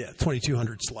 Yeah,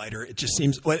 2200 slider. It just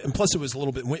seems, and plus it was a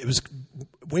little bit, it was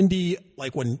windy,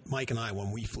 like when Mike and I,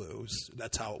 when we flew,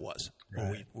 that's how it was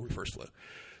when we first flew.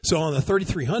 So on the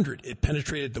 3300, it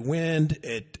penetrated the wind.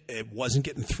 It wasn't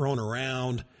getting thrown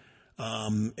around.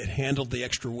 It handled the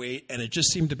extra weight, and it just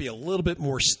seemed to be a little bit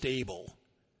more stable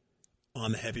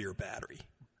on the heavier battery.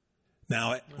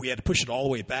 Now we had to push it all the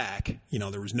way back.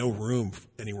 There was no room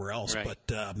anywhere else. Right.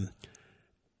 But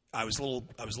I was a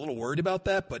little worried about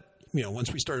that. But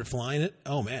once we started flying it,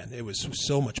 oh man, it was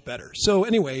so much better. So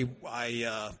anyway,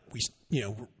 I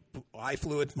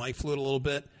flew it. Mike flew it a little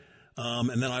bit,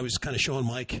 and then I was kind of showing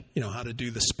Mike, how to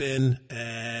do the spin,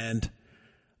 and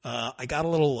I got a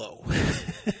little low.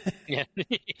 Yeah.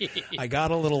 I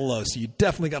got a little low. So you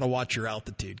definitely got to watch your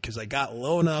altitude, because I got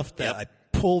low enough that I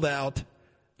pulled out.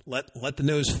 Let the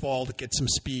nose fall to get some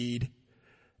speed.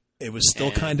 It was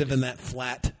still kind of in that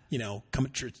flat,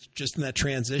 coming just in that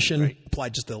transition. Right.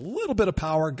 Applied just a little bit of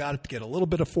power, got it to get a little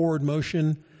bit of forward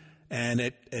motion, and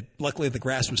it luckily the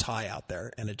grass was high out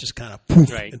there, and it just kind of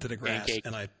poof into the grass,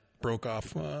 and I broke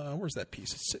off. Where's that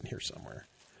piece? It's sitting here somewhere.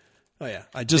 Oh yeah,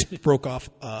 I just broke off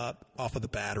of the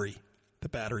battery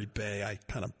bay. I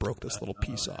kind of broke this little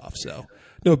piece off, so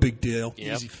no big deal,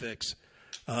 easy fix.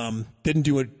 Didn't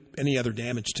do any other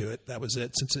damage to it. That was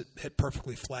it, since it hit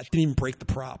perfectly flat. Didn't even break the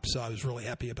prop, so I was really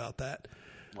happy about that.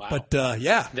 Wow. But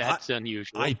that's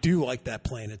unusual. I do like that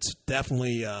plane. It's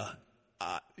definitely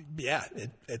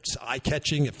it's eye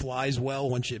catching. It flies well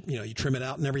once you trim it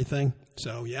out and everything.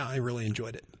 So yeah, I really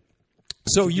enjoyed it.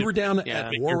 So you were down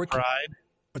at Warwick. I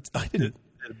didn't.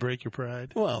 Did it break your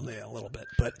pride? Well, yeah, a little bit.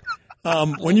 But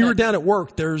when you were down at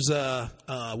work, there's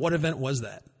what event was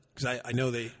that? Because I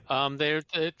know they.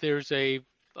 There's a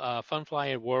fun fly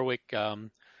at Warwick,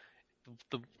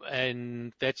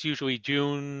 and that's usually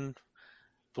June,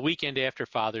 the weekend after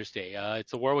Father's Day.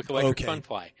 It's a Warwick Electric Fun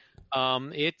Fly.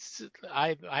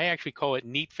 I actually call it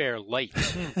Neat Fair Light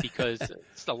because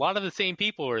it's a lot of the same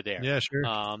people are there. Yeah, sure.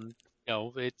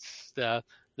 It's the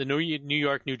New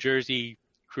York, New Jersey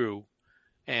crew,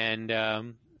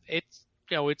 and it's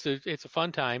a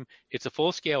fun time. It's a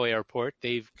full scale airport.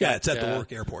 It's at the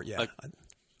Warwick Airport. Yeah.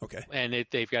 Okay. And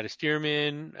they've got a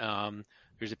Stearman.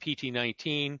 There's a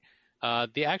PT-19.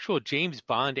 The actual James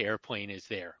Bond airplane is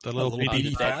there. The little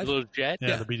BD-5? That little jet?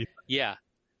 Yeah, the BD-5. Yeah.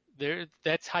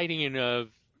 That's hiding in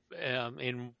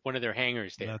one of their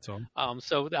hangars there. That's all.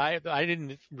 So I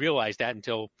didn't realize that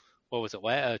until,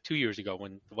 2 years ago,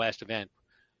 when the last event.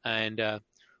 And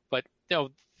but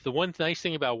the one nice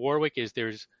thing about Warwick is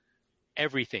there's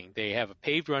everything. They have a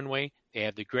paved runway, they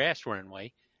have the grass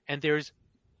runway, and there's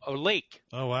a lake.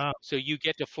 Oh wow! So you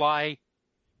get to fly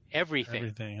everything.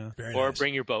 Everything, huh? Very Or nice.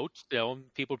 bring your boats.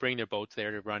 People bring their boats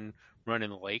there to run in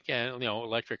the lake, and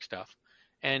electric stuff.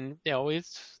 And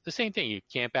it's the same thing. You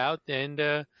camp out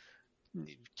and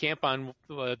camp on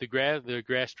the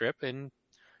grass strip, and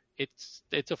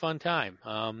it's a fun time.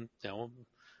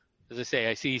 As I say,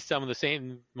 I see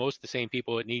most of the same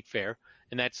people at Neat Fair,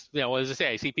 and that's as I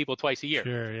say, I see people twice a year.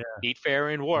 Sure, yeah. Neat Fair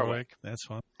in Warwick. That's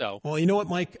fun. So, Well, you know what,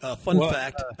 Mike? Fun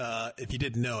fact, if you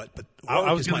didn't know it, but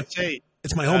I was going to say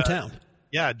it's my hometown.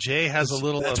 Yeah, Jay has a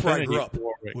little. That's where I affinity grew up. for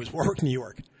Warwick. It was Warwick, New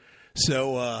York.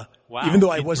 So Wow. even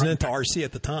though I wasn't into RC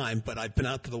at the time, but I've been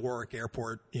out to the Warwick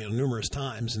Airport, numerous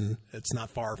times, and it's not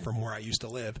far from where I used to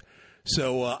live.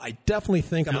 So I definitely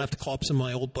think I'm gonna have to call up some of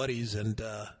my old buddies, and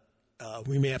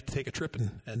we may have to take a trip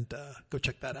and go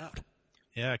check that out.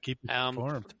 Yeah, keep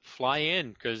informed. Fly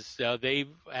in because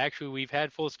we've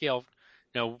had full scale.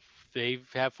 They've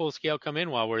had full scale come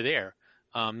in while we're there.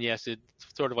 Yes, it's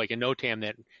sort of like a NOTAM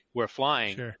that we're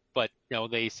flying, Sure. but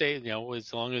they say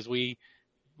as long as we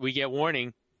get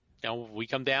warning, we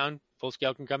come down, full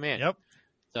scale can come in. Yep.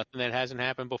 Something that hasn't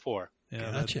happened before.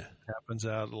 Yeah, Gotcha. that happens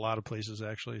out a lot of places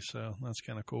actually. So that's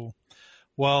kind of cool.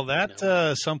 Well, that's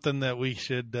something that we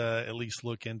should at least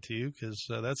look into because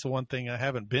that's the one thing I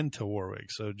haven't been to Warwick.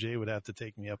 So Jay would have to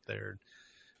take me up there and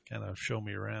kind of show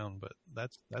me around. But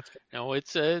that's it's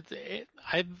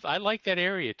I like that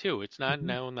area too. It's not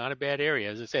not a bad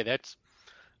area. As I say, that's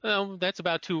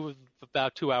about 2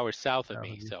 hours south of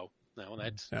me. So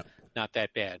that's not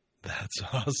that bad. That's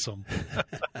awesome.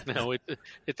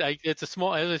 It's a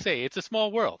small, as I say, it's a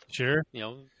small world. Sure.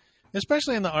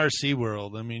 Especially in the RC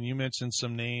world. I mean, you mentioned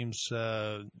some names,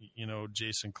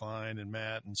 Jason Klein and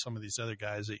Matt and some of these other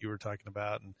guys that you were talking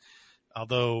about. And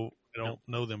although I don't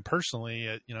know them personally,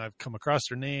 I've come across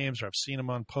their names or I've seen them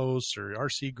on posts or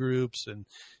RC groups. And,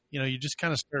 you just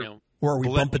kind of start. Or we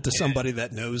bump into somebody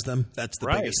that knows them. That's the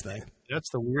biggest thing. That's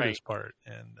the weirdest part.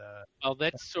 And well,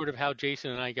 that's sort of how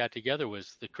Jason and I got together.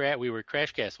 Was we were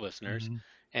Crashcast listeners,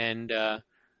 and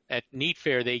at Neat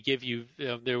Fair they give you.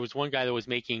 There was one guy that was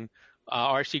making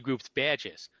RC Group's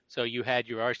badges, so you had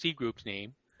your RC Group's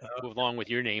name along with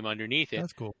your name underneath it.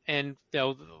 That's cool. And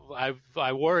I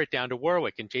wore it down to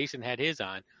Warwick, and Jason had his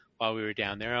on while we were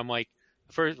down there. I'm like,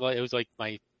 it was like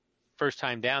my first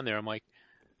time down there. I'm like,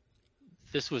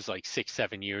 this was like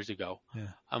 6-7 years ago. Yeah.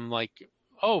 I'm like,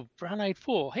 oh, Brown-Eyed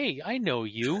Fool. Hey, I know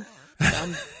you.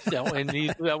 And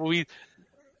we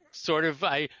sort of,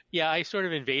 I sort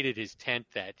of invaded his tent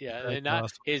not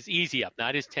awesome. His Easy Up,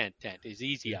 not his tent, his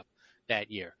Easy Up that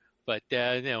year. But,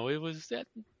 it was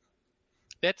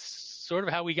that's sort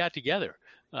of how we got together.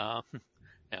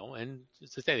 And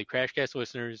as I say, the Crashcast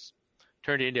listeners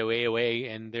turned into AOA,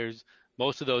 and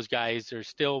most of those guys are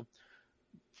still,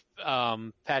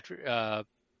 Patrick,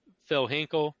 Phil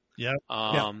Hinkle,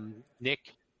 Nick,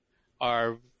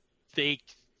 they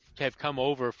have come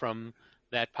over from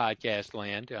that podcast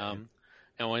land. And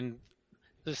when,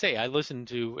 as I say, I listen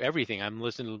to everything. I'm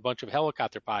listening to a bunch of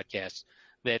helicopter podcasts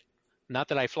that, not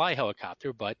that I fly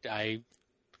helicopter, but I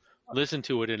listen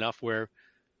to it enough where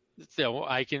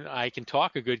I can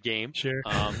talk a good game. Sure.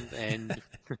 And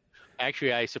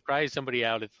actually, I surprised somebody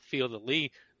out at the field at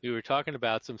Lee. We were talking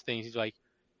about some things. He's like,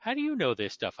 how do you know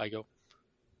this stuff? I go,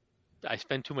 I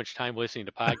spend too much time listening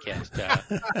to podcasts.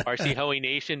 RC Heli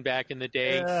Nation back in the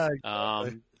day. Yeah,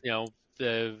 exactly.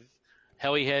 The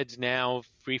Heliheads now,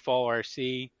 Freefall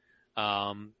RC,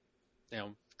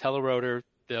 Telerotor.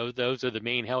 Those are the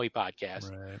main heli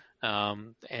podcasts. Right.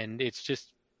 And it's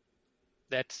just,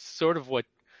 that's sort of what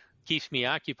keeps me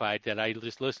occupied, that I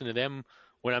just listen to them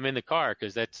when I'm in the car,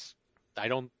 because I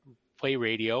don't play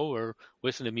radio or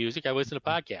listen to music. I listen to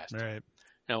podcasts. Right.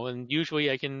 And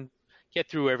usually I can get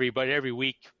through every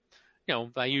week.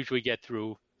 I'm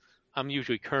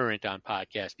usually current on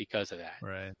podcasts because of that.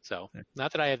 Right. So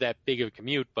not that I have that big of a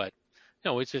commute, but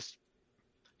it's just,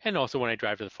 and also when I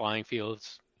drive to the flying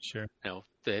fields, Sure.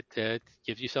 That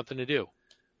gives you something to do.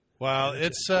 Well,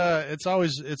 it's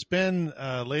been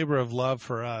a labor of love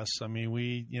for us. I mean,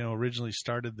 we, originally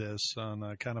started this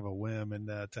on kind of a whim, and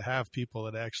to have people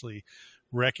that actually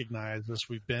recognize us.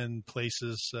 We've been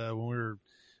places when we were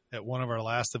at one of our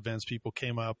last events, people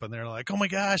came up and they're like, "Oh my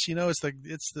gosh,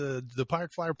 it's the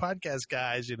Park Flyer podcast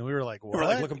guys." We were like, "What?" We were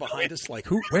like looking behind us, like,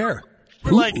 who? Where?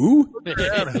 We're like, who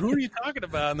are you talking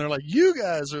about? And they're like, "You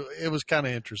guys." It was kind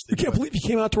of interesting. I can't believe you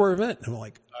came out to our event. And we're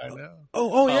like, I know.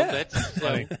 Oh yeah. That's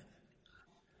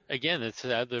again, it's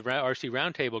the RC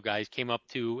Roundtable guys came up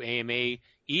to AMA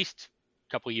East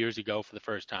a couple years ago for the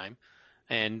first time,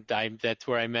 and that's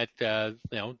where I met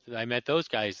I met those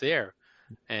guys there,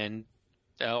 and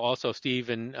also Steve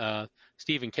and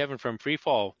Kevin from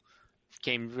Freefall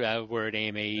were at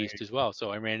AMA East as well,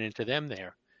 so I ran into them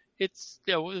there. It's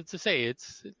to say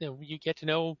it's you get to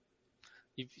know,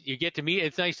 you get to meet.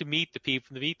 It's nice to meet the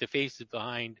people, to meet the faces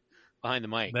behind the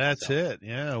mic. That's it.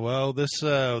 Yeah. Well, this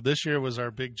year was our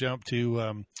big jump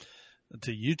to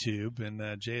YouTube,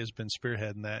 and Jay has been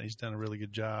spearheading that. He's done a really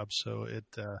good job. So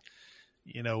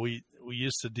we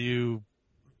used to do,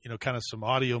 kind of some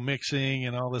audio mixing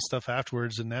and all this stuff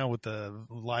afterwards. And now with the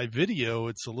live video,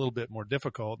 it's a little bit more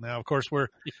difficult. Now, of course, we're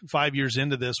 5 years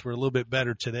into this. We're a little bit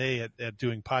better today at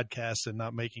doing podcasts and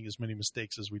not making as many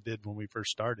mistakes as we did when we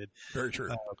first started. Very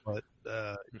true.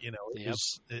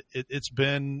 It's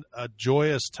been a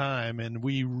joyous time, and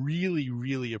we really,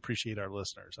 really appreciate our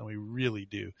listeners, and we really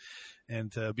do.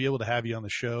 And to be able to have you on the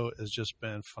show has just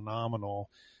been phenomenal.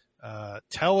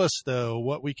 Tell us, though,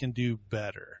 what we can do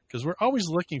better, because we're always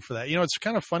looking for that. It's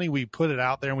kind of funny. We put it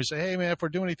out there and we say, hey, man, if we're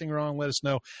doing anything wrong, let us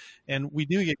know. And we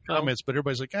do get comments, but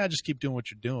everybody's like, just keep doing what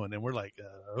you're doing. And we're like,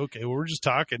 okay, well, we're just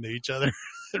talking to each other.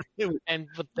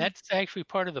 But that's actually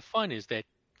part of the fun, is that,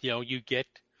 you get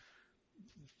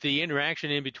the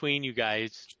interaction in between you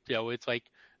guys. It's like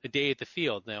a day at the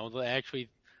field. Now,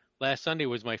 actually, last Sunday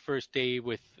was my first day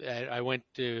I went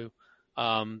out,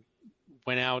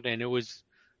 and it was,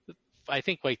 I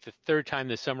think, like the third time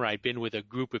this summer I'd been with a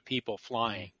group of people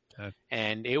flying,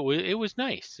 and it was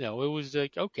nice. It was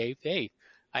like, okay, hey,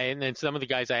 and then some of the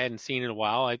guys I hadn't seen in a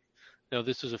while.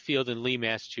 This was a field in Lee,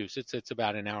 Massachusetts. It's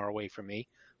about an hour away from me,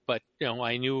 but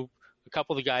I knew a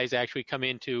couple of the guys actually come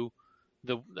into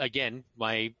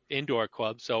my indoor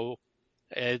club. So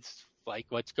it's like,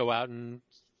 let's go out and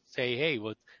say, hey,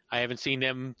 well, I haven't seen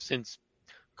them since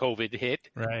COVID hit.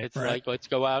 Right. It's like, let's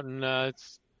go out and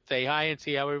say hi and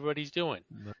see how everybody's doing.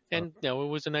 And it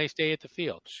was a nice day at the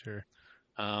field. Sure.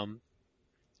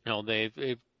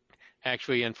 They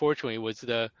actually, unfortunately, was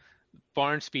the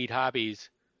Barn Speed Hobbies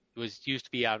used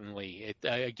to be out in Lee.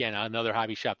 Again, another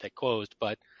hobby shop that closed,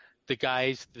 but the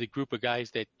group of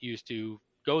guys that used to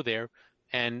go there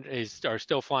and are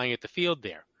still flying at the field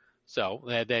there. So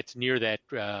that's near that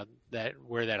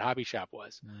where that hobby shop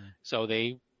was. So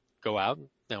they go out.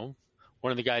 One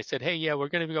of the guys said, hey, yeah, we're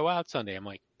going to go out Sunday. I'm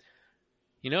like,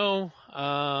 yeah,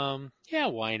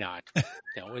 why not?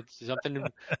 It's something to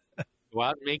go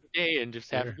out and make a day and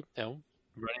just have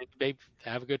run into babe,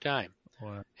 have a good time.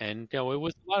 Wow. And it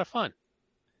was a lot of fun.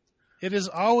 It is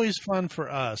always fun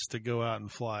for us to go out and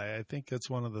fly. I think that's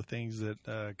one of the things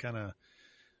that kind of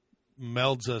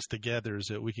melds us together, is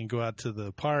that we can go out to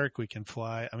the park, we can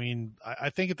fly. I mean,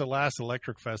 I think at the last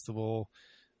Electric Festival,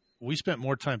 we spent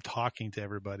more time talking to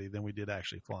everybody than we did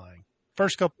actually flying.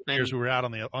 First couple of years, we were out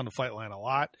on the flight line a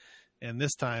lot, and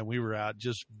this time we were out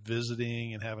just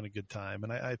visiting and having a good time.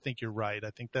 And I think you're right. I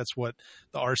think that's what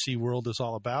the RC world is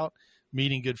all about: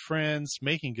 meeting good friends,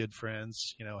 making good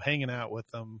friends, hanging out with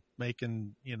them,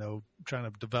 making, trying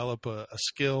to develop a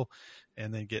skill,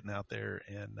 and then getting out there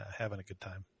and having a good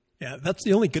time. Yeah, that's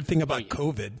the only good thing about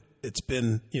COVID. It's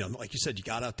been, like you said, you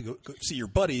got out to go see your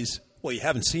buddies. Well, you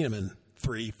haven't seen them in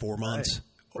 3-4 months.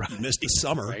 Right. You missed the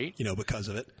summer, because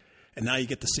of it. And now you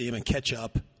get to see them and catch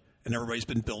up, and everybody's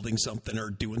been building something or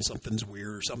doing something's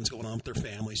weird or something's going on with their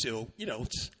family. So,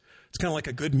 it's kind of like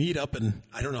a good meetup, and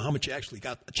I don't know how much you actually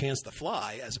got a chance to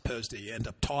fly, as opposed to you end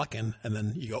up talking, and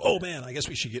then you go, oh, man, I guess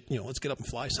we should let's get up and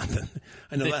fly something.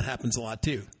 I know that happens a lot,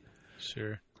 too.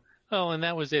 Sure. Well, and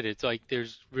that was it. It's like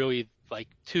there's really like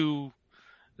two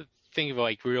people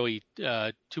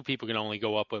can only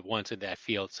go up at once at that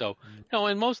field. So,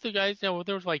 and most of the guys, there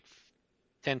was like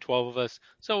 10, 12 of us.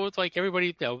 So it's like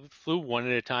everybody flew one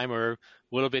at a time, or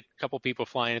a couple people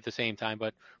flying at the same time.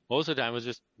 But most of the time it was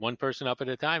just one person up at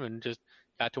a time and just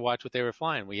got to watch what they were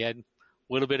flying. We had a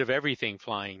little bit of everything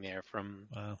flying there, from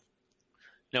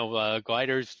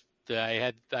gliders.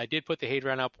 I did put the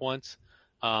Hadron up once,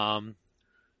 and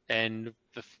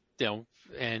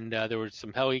there were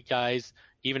some heli guys.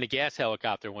 Even a gas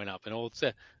helicopter went up, an old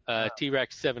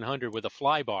T-Rex 700 with a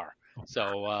fly bar.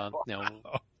 So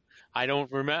I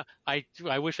don't remember. I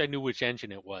wish I knew which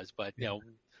engine it was, but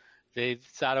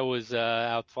Sato was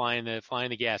out flying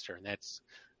the gaster, and that's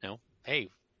hey,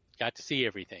 got to see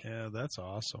everything. Yeah, that's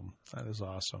awesome. That is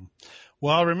awesome.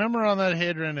 Well, remember on that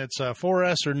Hadron, it's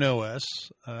 4S or no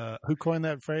S. Who coined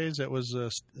that phrase? That was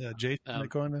Jason that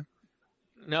coined it.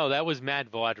 No, that was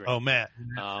Matt Vaudrin. Oh, Matt.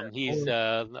 He's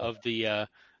of the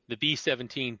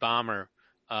B-17 bomber.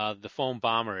 The foam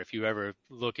bomber, if you ever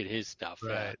look at his stuff.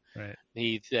 Right.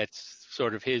 That's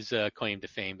sort of his claim to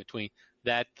fame, between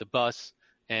that, the bus,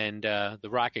 and the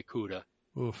rocket CUDA.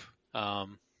 Oof.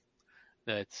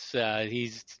 He has a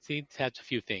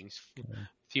few things.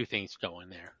 few things going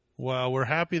there. Well, we're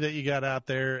happy that you got out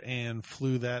there and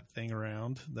flew that thing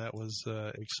around. That was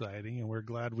exciting, and we're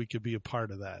glad we could be a part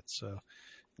of that. So,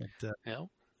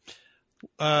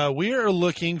 we are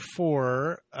looking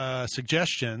for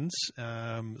suggestions.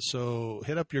 So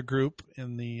hit up your group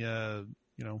in the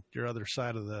your other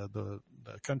side of the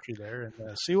country there, and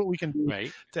see what we can do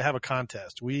to have a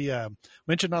contest. We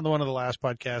mentioned on one of the last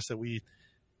podcasts that we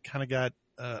kind of got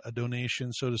a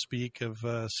donation, so to speak, of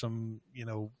some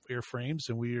airframes,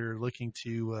 and we are looking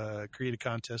to create a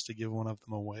contest to give one of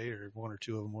them away, or one or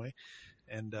two of them away.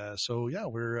 And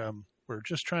we're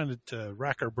just trying to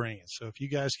rack our brains. So if you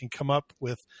guys can come up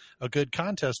with a good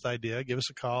contest idea, give us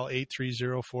a call,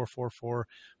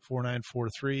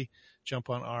 830-444-4943.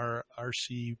 Jump on our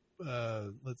RC,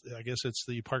 I guess it's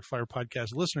the Park Flyer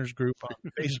Podcast listeners group on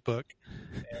Facebook,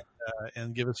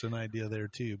 and give us an idea there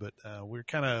too. But we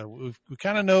kind of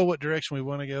know what direction we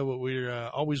want to go, but we're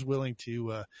always willing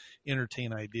to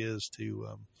entertain ideas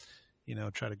to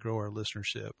try to grow our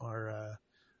listenership. Our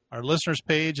listeners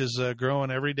page is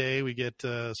growing every day. We get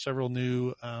several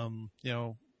new,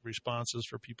 responses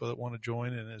for people that want to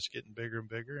join, and it's getting bigger and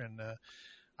bigger. And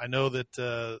I know that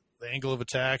the Angle of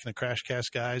Attack and the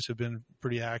Crashcast guys have been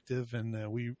pretty active,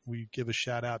 and we give a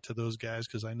shout out to those guys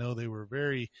because I know they were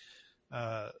very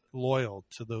loyal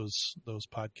to those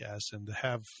podcasts, and to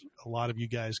have a lot of you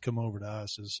guys come over to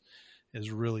us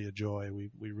is really a joy. We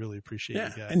really appreciate you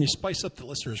guys. And you spice up the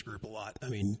listeners group a lot. I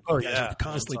mean, you guys are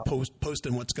constantly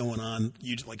posting what's going on.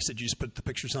 You, like I said, you just put the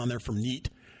pictures on there from Neat,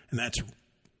 and that's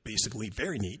basically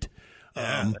very neat.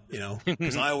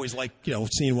 Because I always like,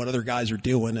 seeing what other guys are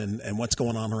doing and what's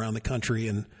going on around the country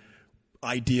and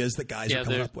ideas that guys are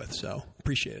coming up with. So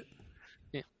appreciate it.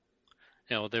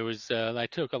 There was I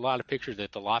took a lot of pictures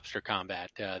at the lobster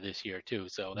combat this year too.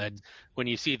 So that's when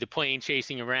you see the plane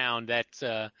chasing around, that's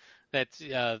the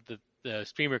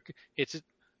streamer. It's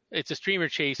a streamer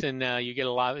chase, and you get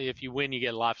a lot. If you win, you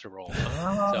get a lobster roll. So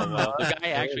the guy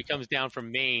actually comes down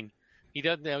from Maine. He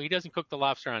doesn't cook the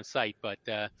lobster on site, but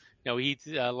he eats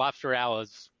lobster al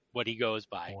is what he goes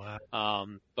by. Wow.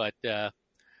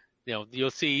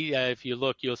 You'll see if you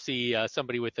look, you'll see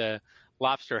somebody with a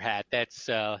lobster hat. That's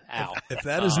Al. If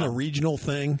that isn't a regional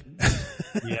thing.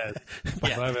 Yes.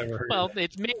 I've ever heard of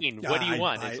it's Maine. What do you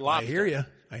want? It's lobster.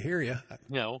 I hear you.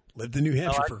 Lived in New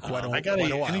Hampshire for quite a while.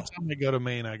 Anytime I go to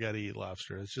Maine, I got to eat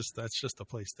lobster. That's just the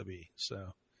place to be.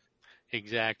 So.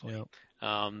 Exactly. Yep.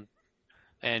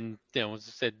 And as I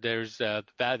said, there's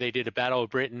they did a Battle of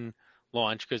Britain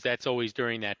launch because that's always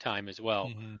during that time as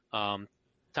well. Mm-hmm.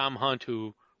 Tom Hunt,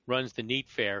 who runs the Neat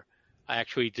Fair,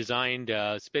 actually designed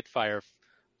Spitfire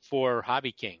for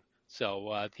Hobby King.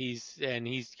 So he's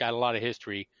got a lot of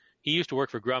history. He used to work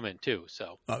for Grumman too.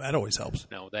 So that always helps.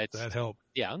 That helped.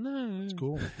 Yeah, it's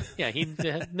cool. Yeah, he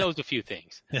knows a few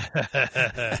things.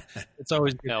 It's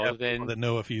always good to have people that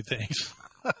know a few things.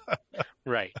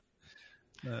 Right.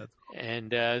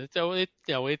 And so it's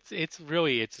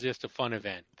just a fun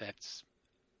event. That's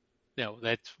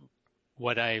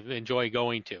what I enjoy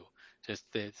going to. It's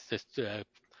just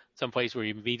some place where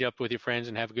you meet up with your friends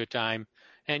and have a good time,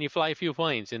 and you fly a few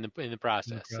planes in the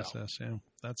process. Yeah,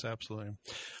 that's absolutely.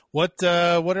 What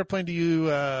airplane do you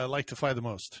like to fly the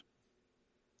most?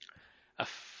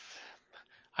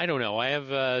 I don't know. I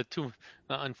have two.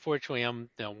 Unfortunately, I'm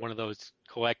one of those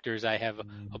collectors. I have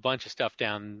a bunch of stuff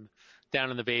down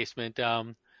in the basement. As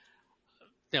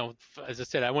I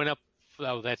said, I went up.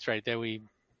 Oh, that's right. There we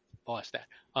lost that.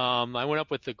 I went up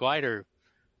with the glider.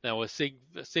 That was Sig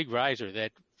Riser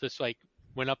that just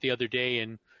went up the other day,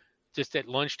 and just at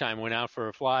lunchtime went out for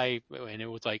a fly, and it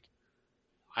was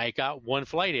I got one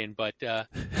flight in, but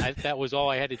that was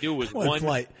all I had to do was one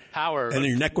flight. Power. And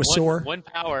your neck was sore? One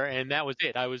power, and that was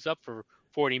it. I was up for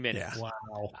 40 minutes. Yeah.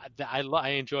 Wow. I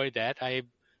enjoyed that. I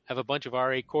have a bunch of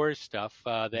RA Corps stuff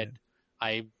that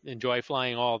I enjoy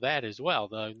flying all that as well.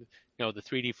 The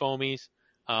 3D foamies.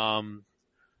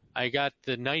 I got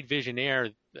the Night Vision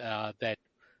Air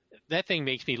that thing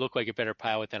makes me look like a better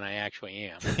pilot than I actually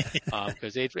am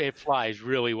because it flies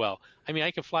really well. I mean,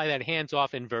 I can fly that hands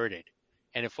off inverted,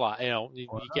 and it flies. You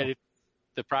get it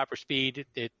the proper speed.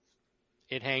 It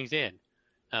hangs in.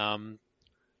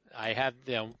 I have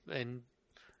and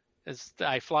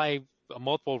I fly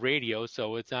multiple radios,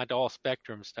 so it's not all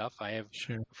Spectrum stuff. I have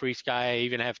Free Sky. I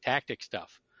even have Tactic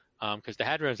stuff because the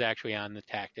Hadron is actually on the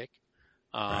Tactic.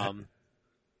 Right.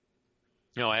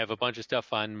 I have a bunch of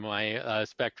stuff on my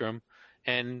Spectrum,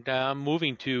 and I'm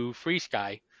moving to Free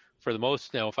Sky for the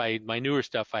most. My newer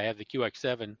stuff, I have the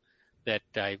QX7 that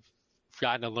I've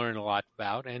gotten to learn a lot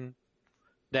about, and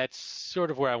that's sort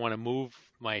of where I want to move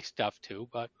my stuff to.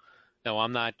 But no,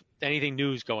 I'm not anything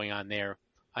new's going on there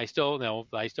I still have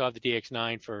the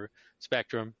DX9 for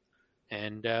Spectrum,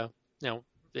 and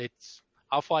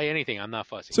I'll fly anything. I'm not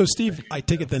fussy. So, Steve, I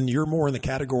take it then you're more in the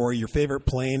category. Your favorite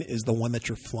plane is the one that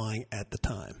you're flying at the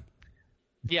time.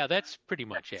 Yeah, that's pretty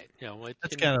much it.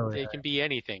 It can be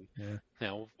anything.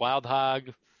 Yeah. Wild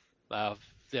Hog, the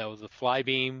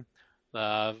Flybeam,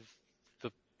 the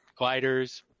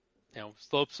gliders,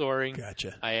 slope soaring.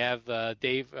 Gotcha. I have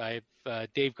Dave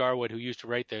Garwood, who used to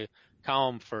write the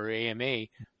column for AMA,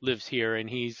 lives here, and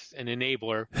he's an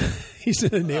enabler. He's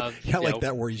an enabler. I like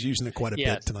that word. He's using it quite a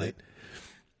bit tonight.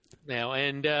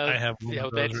 I have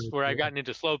that's where I've gotten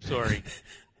into slope soaring.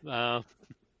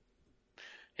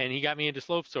 And he got me into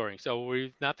slope soaring. So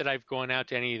not that I've gone out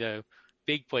to any of the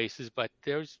big places, but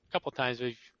there's a couple times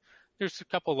there's a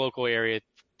couple local area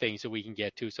things that we can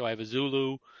get to. So I have a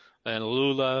Zulu and a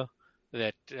Lula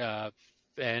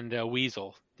and a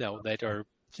Weasel that are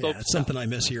slope. Yeah, it's something I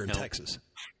miss here in Texas.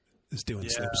 Is doing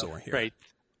slope soaring here. Right.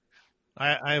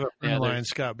 I have a friend of mine,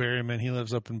 Scott Berryman. He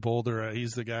lives up in Boulder.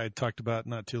 He's the guy I talked about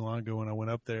not too long ago when I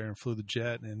went up there and flew the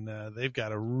jet. And they've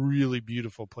got a really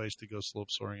beautiful place to go slope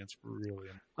soaring. It's really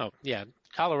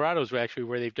Colorado's actually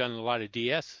where they've done a lot of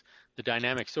DS, the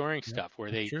dynamic soaring stuff,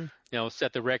 where they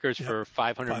set the records for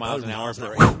 500 miles an hour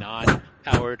for a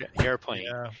non-powered airplane.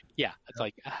 Yeah, it's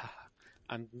like.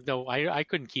 I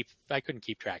couldn't keep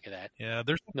track of that. Yeah,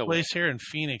 there's a place here in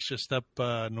Phoenix, just up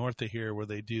north of here, where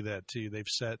they do that too. They've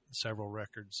set several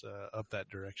records up that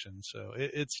direction. So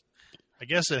I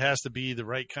guess it has to be the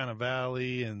right kind of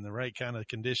valley and the right kind of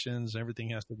conditions.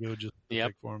 Everything has to go just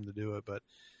perfect for them to do it. But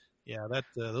yeah,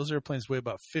 those airplanes weigh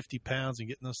about 50 pounds, and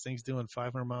getting those things doing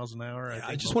 500 miles an hour.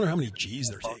 I just wonder how many G's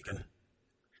they're taking.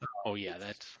 Oh yeah,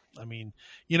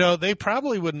 they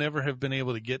probably would never have been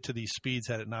able to get to these speeds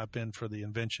had it not been for the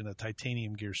invention of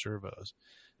titanium gear servos,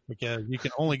 because you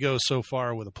can only go so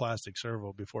far with a plastic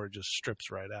servo before it just strips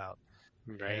right out.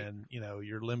 Right. And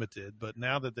you're limited. But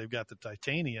now that they've got the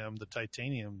titanium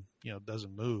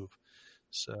doesn't move,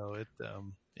 so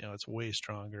it's way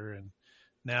stronger. And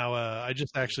now I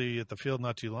just actually at the field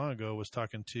not too long ago was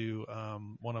talking to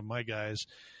one of my guys,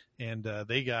 and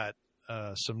they got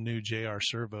some new JR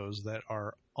servos that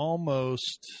are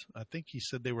almost, I think he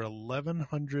said they were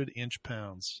 1,100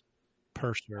 inch-pounds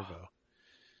per servo.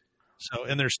 So,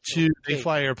 and there's two, they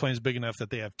fly airplanes big enough that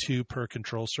they have two per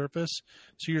control surface.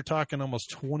 So you're talking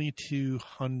almost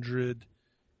 2,200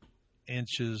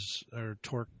 inches or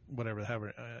torque,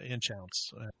 whatever, inch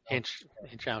ounce. Inch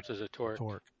ounces of torque.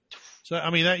 So, I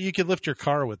mean, you could lift your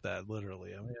car with that,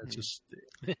 literally. I mean, it's just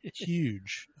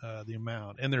huge, the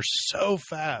amount. And they're so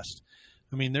fast.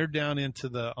 I mean, they're down into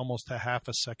the almost a half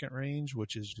a second range,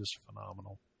 which is just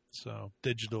phenomenal. So,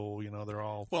 digital, they're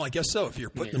all... Well, I guess so. If you're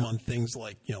putting them on things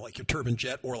like, like your turbine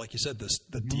jet, or like you said,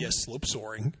 the DS slope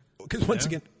soaring. Because once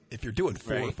again, if you're doing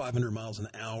 400 or 500 miles an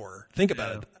hour, think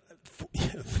about it.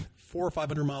 400 or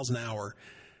 500 miles an hour,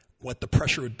 what the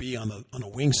pressure would be on a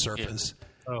wing surface. Yeah.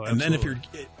 Oh, and then if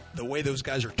the way those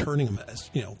guys are turning them, as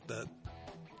the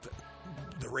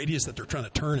radius that they're trying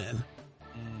to turn in,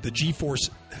 the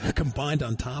G-force combined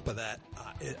on top of that,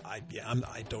 I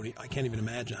can't even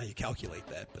imagine how you calculate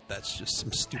that. But that's just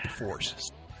some stupid force.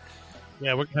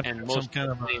 Yeah, we're gonna have some kind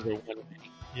of.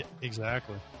 Yeah,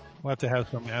 exactly. We'll have to have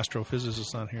some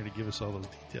astrophysicists on here to give us all those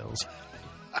details.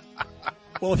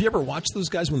 Well, if you ever watch those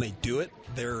guys when they do it,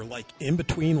 they're like in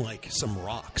between like some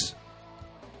rocks.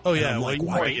 Oh yeah, well, you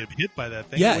might get hit by that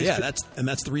thing. Yeah,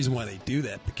 that's the reason why they do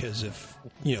that, because if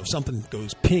something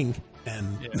goes ping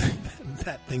and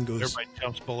that thing goes, everybody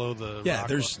jumps below the rock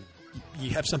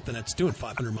you have something that's doing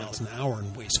 500 miles an hour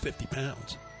and weighs 50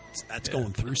 pounds. That's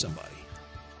going through somebody.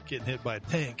 Getting hit by a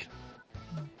tank.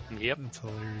 Yep, that's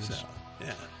hilarious. So,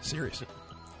 seriously.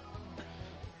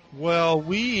 Well,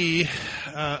 we,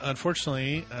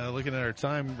 unfortunately, looking at our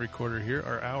time recorder here,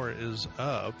 our hour is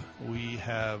up. We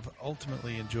have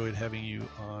ultimately enjoyed having you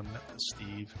on,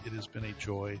 Steve. It has been a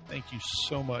joy. Thank you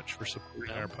so much for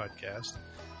supporting our podcast.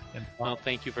 And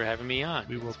thank you for having me on.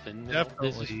 We will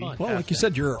this is fun. Well, like you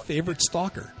said, you're our favorite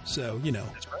stalker. So,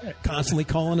 That's right. Constantly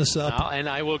calling us up. And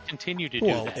I will continue to do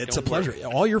that. Well, it's a pleasure.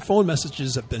 All your phone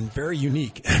messages have been very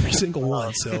unique, every single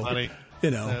one. So,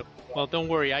 Well, don't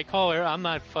worry. I'm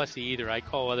not fussy either. I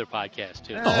call other podcasts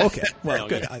too. Oh, okay. Well,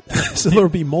 good. So there will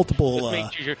be multiple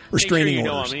restraining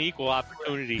orders. I'm an equal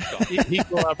opportunity.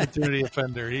 Equal opportunity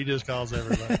offender. He just calls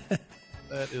everybody.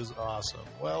 That is awesome.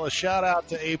 Well, a shout out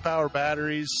to A-Power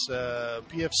Batteries,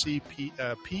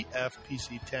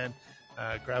 PFPC10.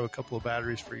 Grab a couple of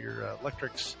batteries for your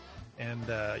electrics, and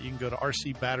you can go to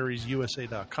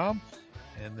rcbatteriesusa.com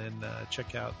and then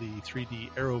check out the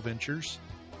 3D Aero Ventures.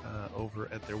 over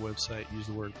at their website. Use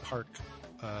the word Park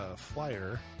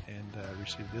Flyer and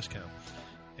receive a discount.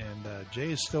 And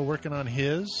Jay is still working on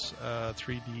his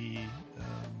 3D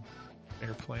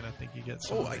airplane. I think you get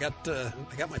some. Oh, I got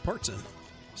my parts in.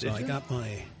 So I got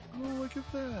my. Oh, look at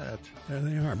that! There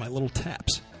they are, my little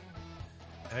taps.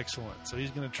 Excellent. So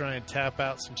he's going to try and tap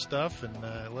out some stuff and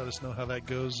let us know how that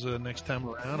goes next time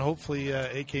around. Hopefully,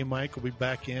 AK Mike will be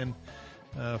back in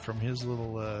from his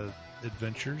little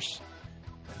adventures,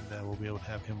 and we'll be able to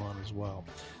have him on as well.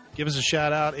 Give us a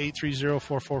shout out,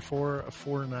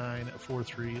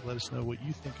 830-444-4943. Let us know what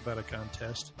you think about a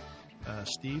contest.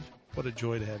 Steve, what a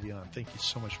joy to have you on. Thank you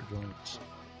so much for joining us.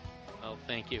 Well,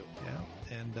 thank you. Yeah,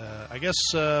 and I guess,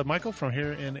 Michael, from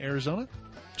here in Arizona.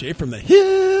 Jay from the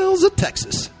hills of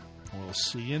Texas. We'll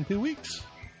see you in 2 weeks.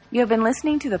 You have been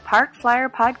listening to the Park Flyer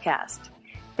Podcast.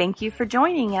 Thank you for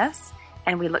joining us,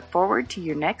 and we look forward to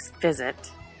your next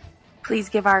visit. Please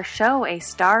give our show a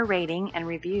star rating and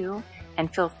review,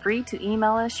 and feel free to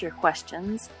email us your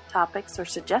questions, topics, or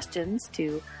suggestions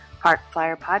to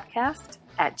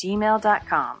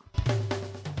parkflyerpodcast@gmail.com.